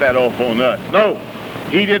to put that off on us. No,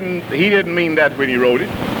 he didn't mean that when he wrote it.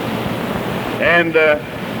 And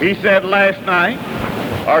he said last night,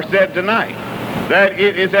 or said tonight, that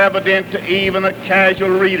it is evident to even a casual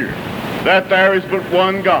reader that there is but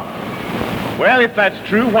one God. Well, if that's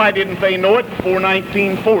true, why didn't they know it before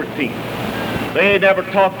 1914? They had never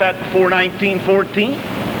taught that before 1914.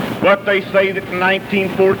 But they say that in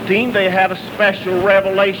 1914 they had a special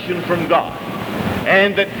revelation from God,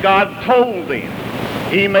 and that God told them,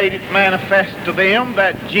 he made it manifest to them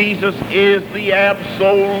that Jesus is the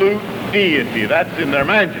absolute deity. That's in their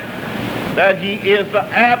manual, that he is the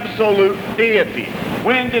absolute deity.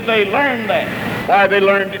 When did they learn that? Why, they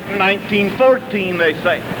learned it in 1914, they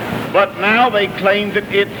say. But now they claim that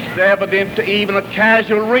it's evident to even a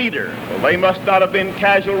casual reader. Well, they must not have been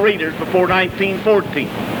casual readers before 1914.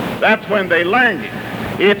 That's when they learned it.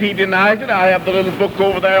 If he denies it, I have the little book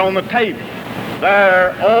over there on the table,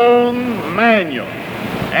 their own manual.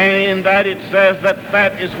 And in that it says that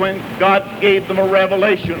that is when God gave them a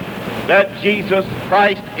revelation that Jesus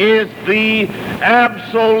Christ is the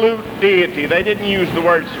absolute deity. They didn't use the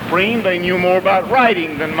word supreme. They knew more about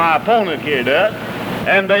writing than my opponent here does.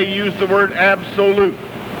 And they used the word absolute.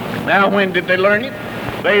 Now, when did they learn it?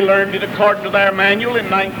 They learned it according to their manual in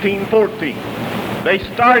 1914. They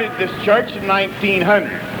started this church in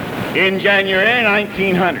 1900, in January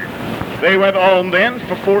 1900. They went on then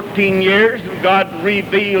for 14 years, and God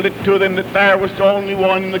revealed it to them that there was only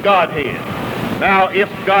one in the Godhead. Now, if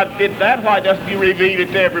God did that, why doesn't he reveal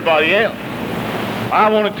it to everybody else? I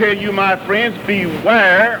want to tell you, my friends,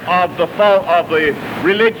 beware of the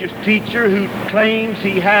religious teacher who claims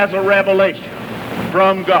he has a revelation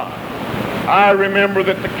from God. I remember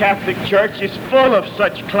that the Catholic Church is full of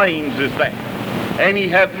such claims as that. And he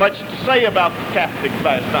had much to say about the Catholics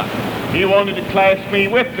last night. He wanted to class me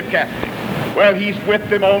with the Catholics. Well, he's with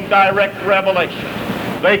them on direct revelation.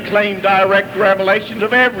 They claim direct revelations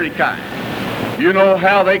of every kind. You know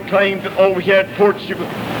how they claimed that over here at Portugal,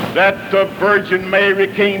 that the Virgin Mary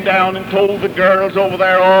came down and told the girls over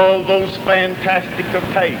there all those fantastic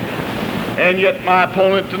tales. And yet my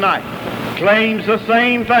opponent tonight claims the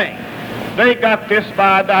same thing. They got this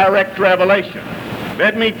by direct revelation.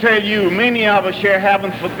 Let me tell you, many of us here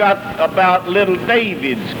haven't forgot about little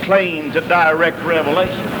David's claim to direct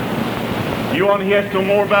revelation. You want to hear some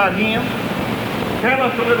more about him? Tell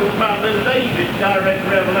us a little about little David's direct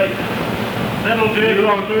revelation. Little David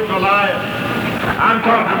on Goliath. I'm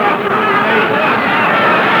talking about the little David.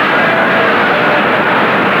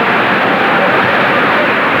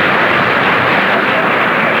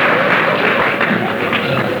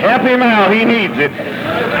 Help him out. He needs it.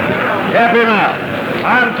 Help him out.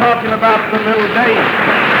 I'm talking about the little David.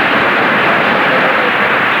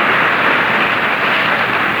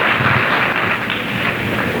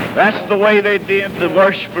 That's the way they did the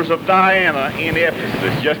worshipers of Diana in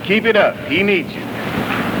Ephesus. Just keep it up. He needs you.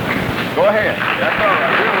 Go ahead. That's all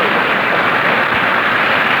right.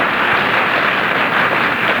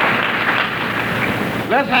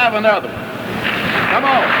 Let's have another one. Come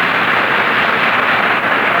on.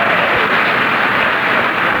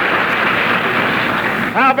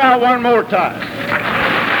 How about one more time?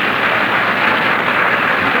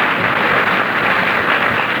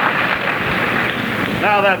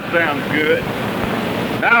 Now that sounds good.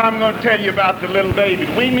 Now I'm going to tell you about the little David.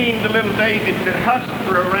 We mean the little David that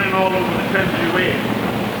Hutchfer ran all over the country with.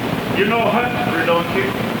 You know Hutchfer, don't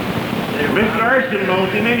you? Mr. Urshan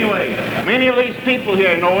knows him anyway. Many of these people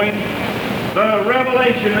here know him. The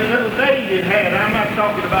revelation that little David had, I'm not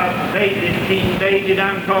talking about David, King David,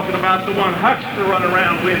 I'm talking about the one Hutchfer run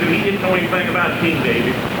around with, and he didn't know anything about King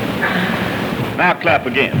David. Now clap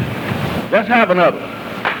again. Let's have another one.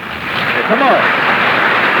 Hey, come on.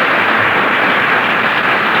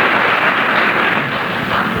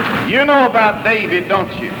 You know about David,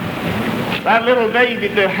 don't you? That little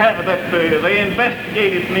David that they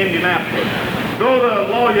investigated in Indianapolis. Go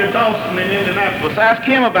to Lawyer Dawson in Indianapolis. Ask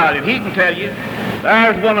him about it. He can tell you.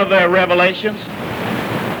 There's one of their revelations.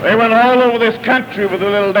 They went all over this country with the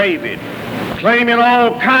little David, claiming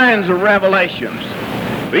all kinds of revelations.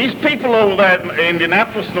 These people over there in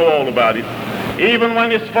Indianapolis know all about it. Even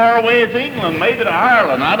when as far away as England, maybe to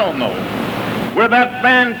Ireland, I don't know. With that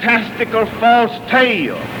fantastical false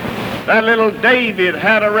tale. That little David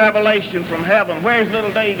had a revelation from heaven. Where's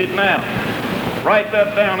little David now? Write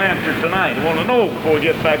that down after tonight. I want to know before we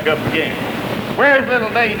get back up again. Where's little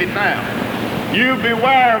David now? You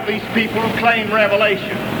beware of these people who claim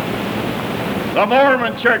revelation. The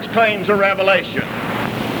Mormon church claims a revelation.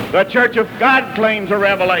 The Church of God claims a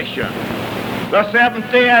revelation. The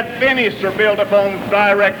Seventh-day Adventists are built upon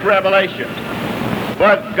direct revelation.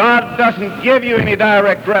 But God doesn't give you any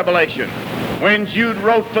direct revelation. When Jude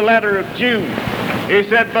wrote the letter of Jude, he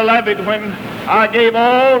said, Beloved, when I gave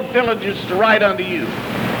all diligence to write unto you,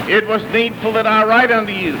 it was needful that I write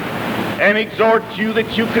unto you and exhort you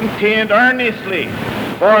that you contend earnestly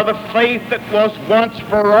for the faith that was once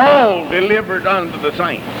for all delivered unto the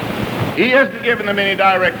saints. He hasn't given them any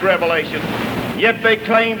direct revelation, yet they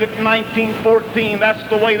claim that in 1914, that's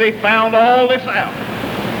the way they found all this out,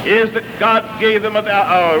 is that God gave them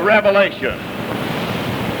a revelation.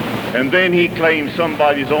 And then he claims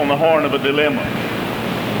somebody's on the horn of a dilemma.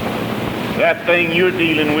 That thing you're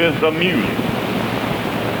dealing with is a mule.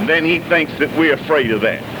 And then he thinks that we're afraid of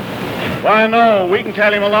that. Why, no, we can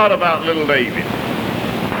tell him a lot about little David.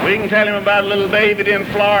 We can tell him about little David in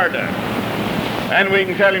Florida. And we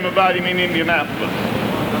can tell him about him in Indianapolis.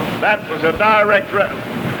 That was a direct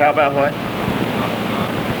How about what?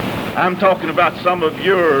 I'm talking about some of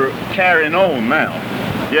your carrying on now.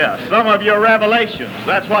 Yeah, some of your revelations.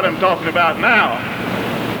 That's what I'm talking about now.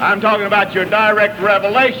 I'm talking about your direct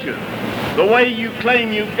revelation. The way you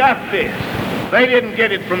claim you got this. They didn't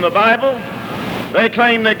get it from the Bible. They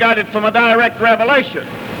claim they got it from a direct revelation.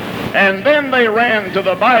 And then they ran to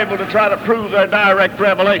the Bible to try to prove their direct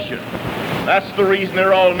revelation. That's the reason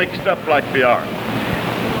they're all mixed up like they are.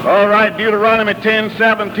 All right, Deuteronomy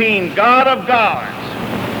 10:17, God of gods.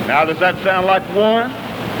 Now, does that sound like one?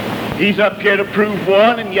 He's up here to prove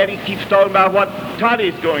one, and yet he keeps talking about what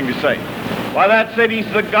Toddy's going to say. Why, that said he's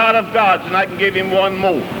the God of gods, and I can give him one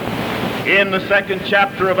more. In the 2nd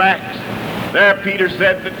chapter of Acts, there Peter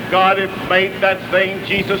said that God had made that same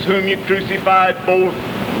Jesus whom you crucified both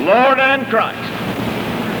Lord and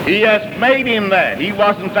Christ. He has made him that. He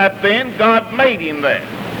wasn't that then. God made him that.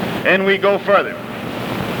 And we go further.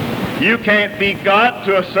 You can't be God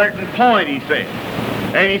to a certain point, he said.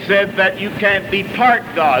 And he said that you can't be part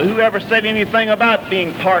God. Whoever said anything about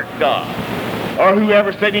being part God? Or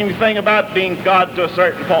whoever said anything about being God to a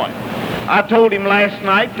certain point? I told him last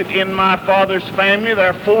night that in my father's family there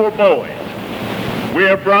are 4 boys. We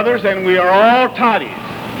are brothers and we are all Toddies.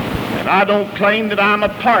 And I don't claim that I'm a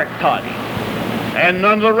part Toddy. And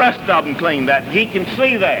none of the rest of them claim that. He can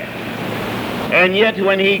see that. And yet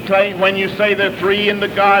when you say there are 3 in the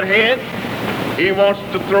Godhead, he wants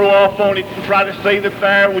to throw off on it and try to say that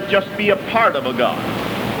there would just be a part of a God.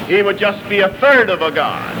 He would just be a third of a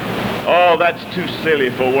God. Oh, that's too silly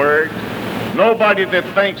for words. Nobody that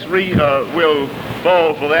thinks will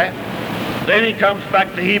fall for that. Then he comes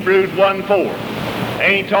back to Hebrews 1:4,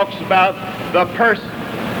 and he talks about the person.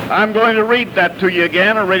 I'm going to read that to you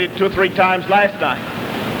again. I read it 2 or 3 times last night.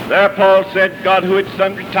 There Paul said, God, who at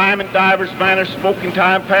sundry time and divers manners spoke in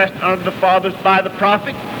time past unto the fathers by the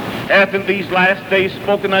prophet, hath in these last days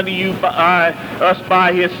spoken unto you by us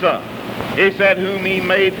by his Son. He said, whom he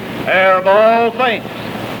made heir of all things,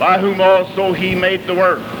 by whom also he made the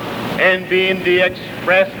world, and being the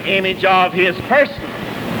express image of his person,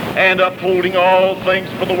 and upholding all things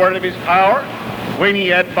for the word of his power, when he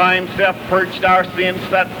had by himself purged our sins,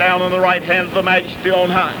 sat down on the right hand of the Majesty on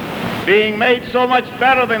high, being made so much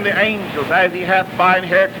better than the angels, as he hath by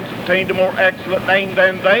inheritance obtained a more excellent name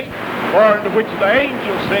than they. For unto which the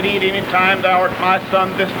angels said he at any time, Thou art my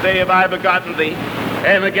Son, this day have I begotten thee.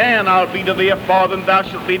 And again, I'll be to thee a father, and thou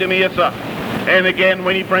shalt be to me a son. And again,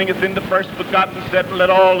 when he bringeth in the first begotten, said, Let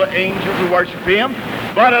all the angels who worship him.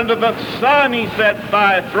 But unto the Son he said,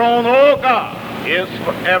 Thy throne, O God, is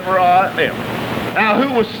forever and ever. Now,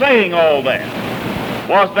 who was saying all that?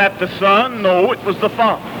 Was that the Son? No, it was the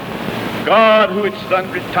Father. God, who at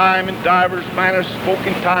sundry time and divers manners spoke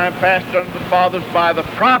in time past unto the fathers by the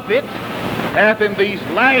prophets, hath in these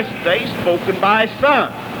last days spoken by his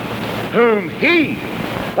Son, whom he,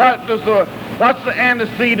 what's the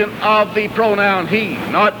antecedent of the pronoun he?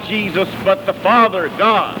 Not Jesus, but the Father,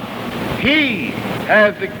 God. He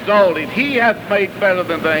has exalted, he hath made better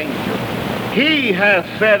than the angels. He hath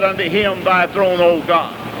said unto him, Thy throne, O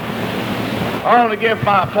God. I want to give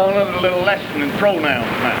my opponent a little lesson in pronouns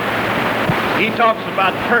now. He talks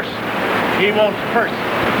about person. He wants person.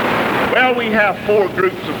 Well, we have four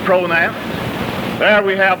groups of pronouns. There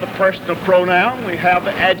we have the personal pronoun, we have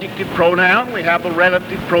the adjective pronoun, we have the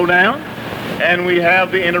relative pronoun, and we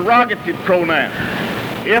have the interrogative pronoun.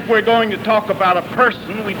 If we're going to talk about a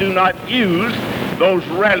person, we do not use those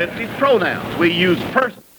relative pronouns. We use person.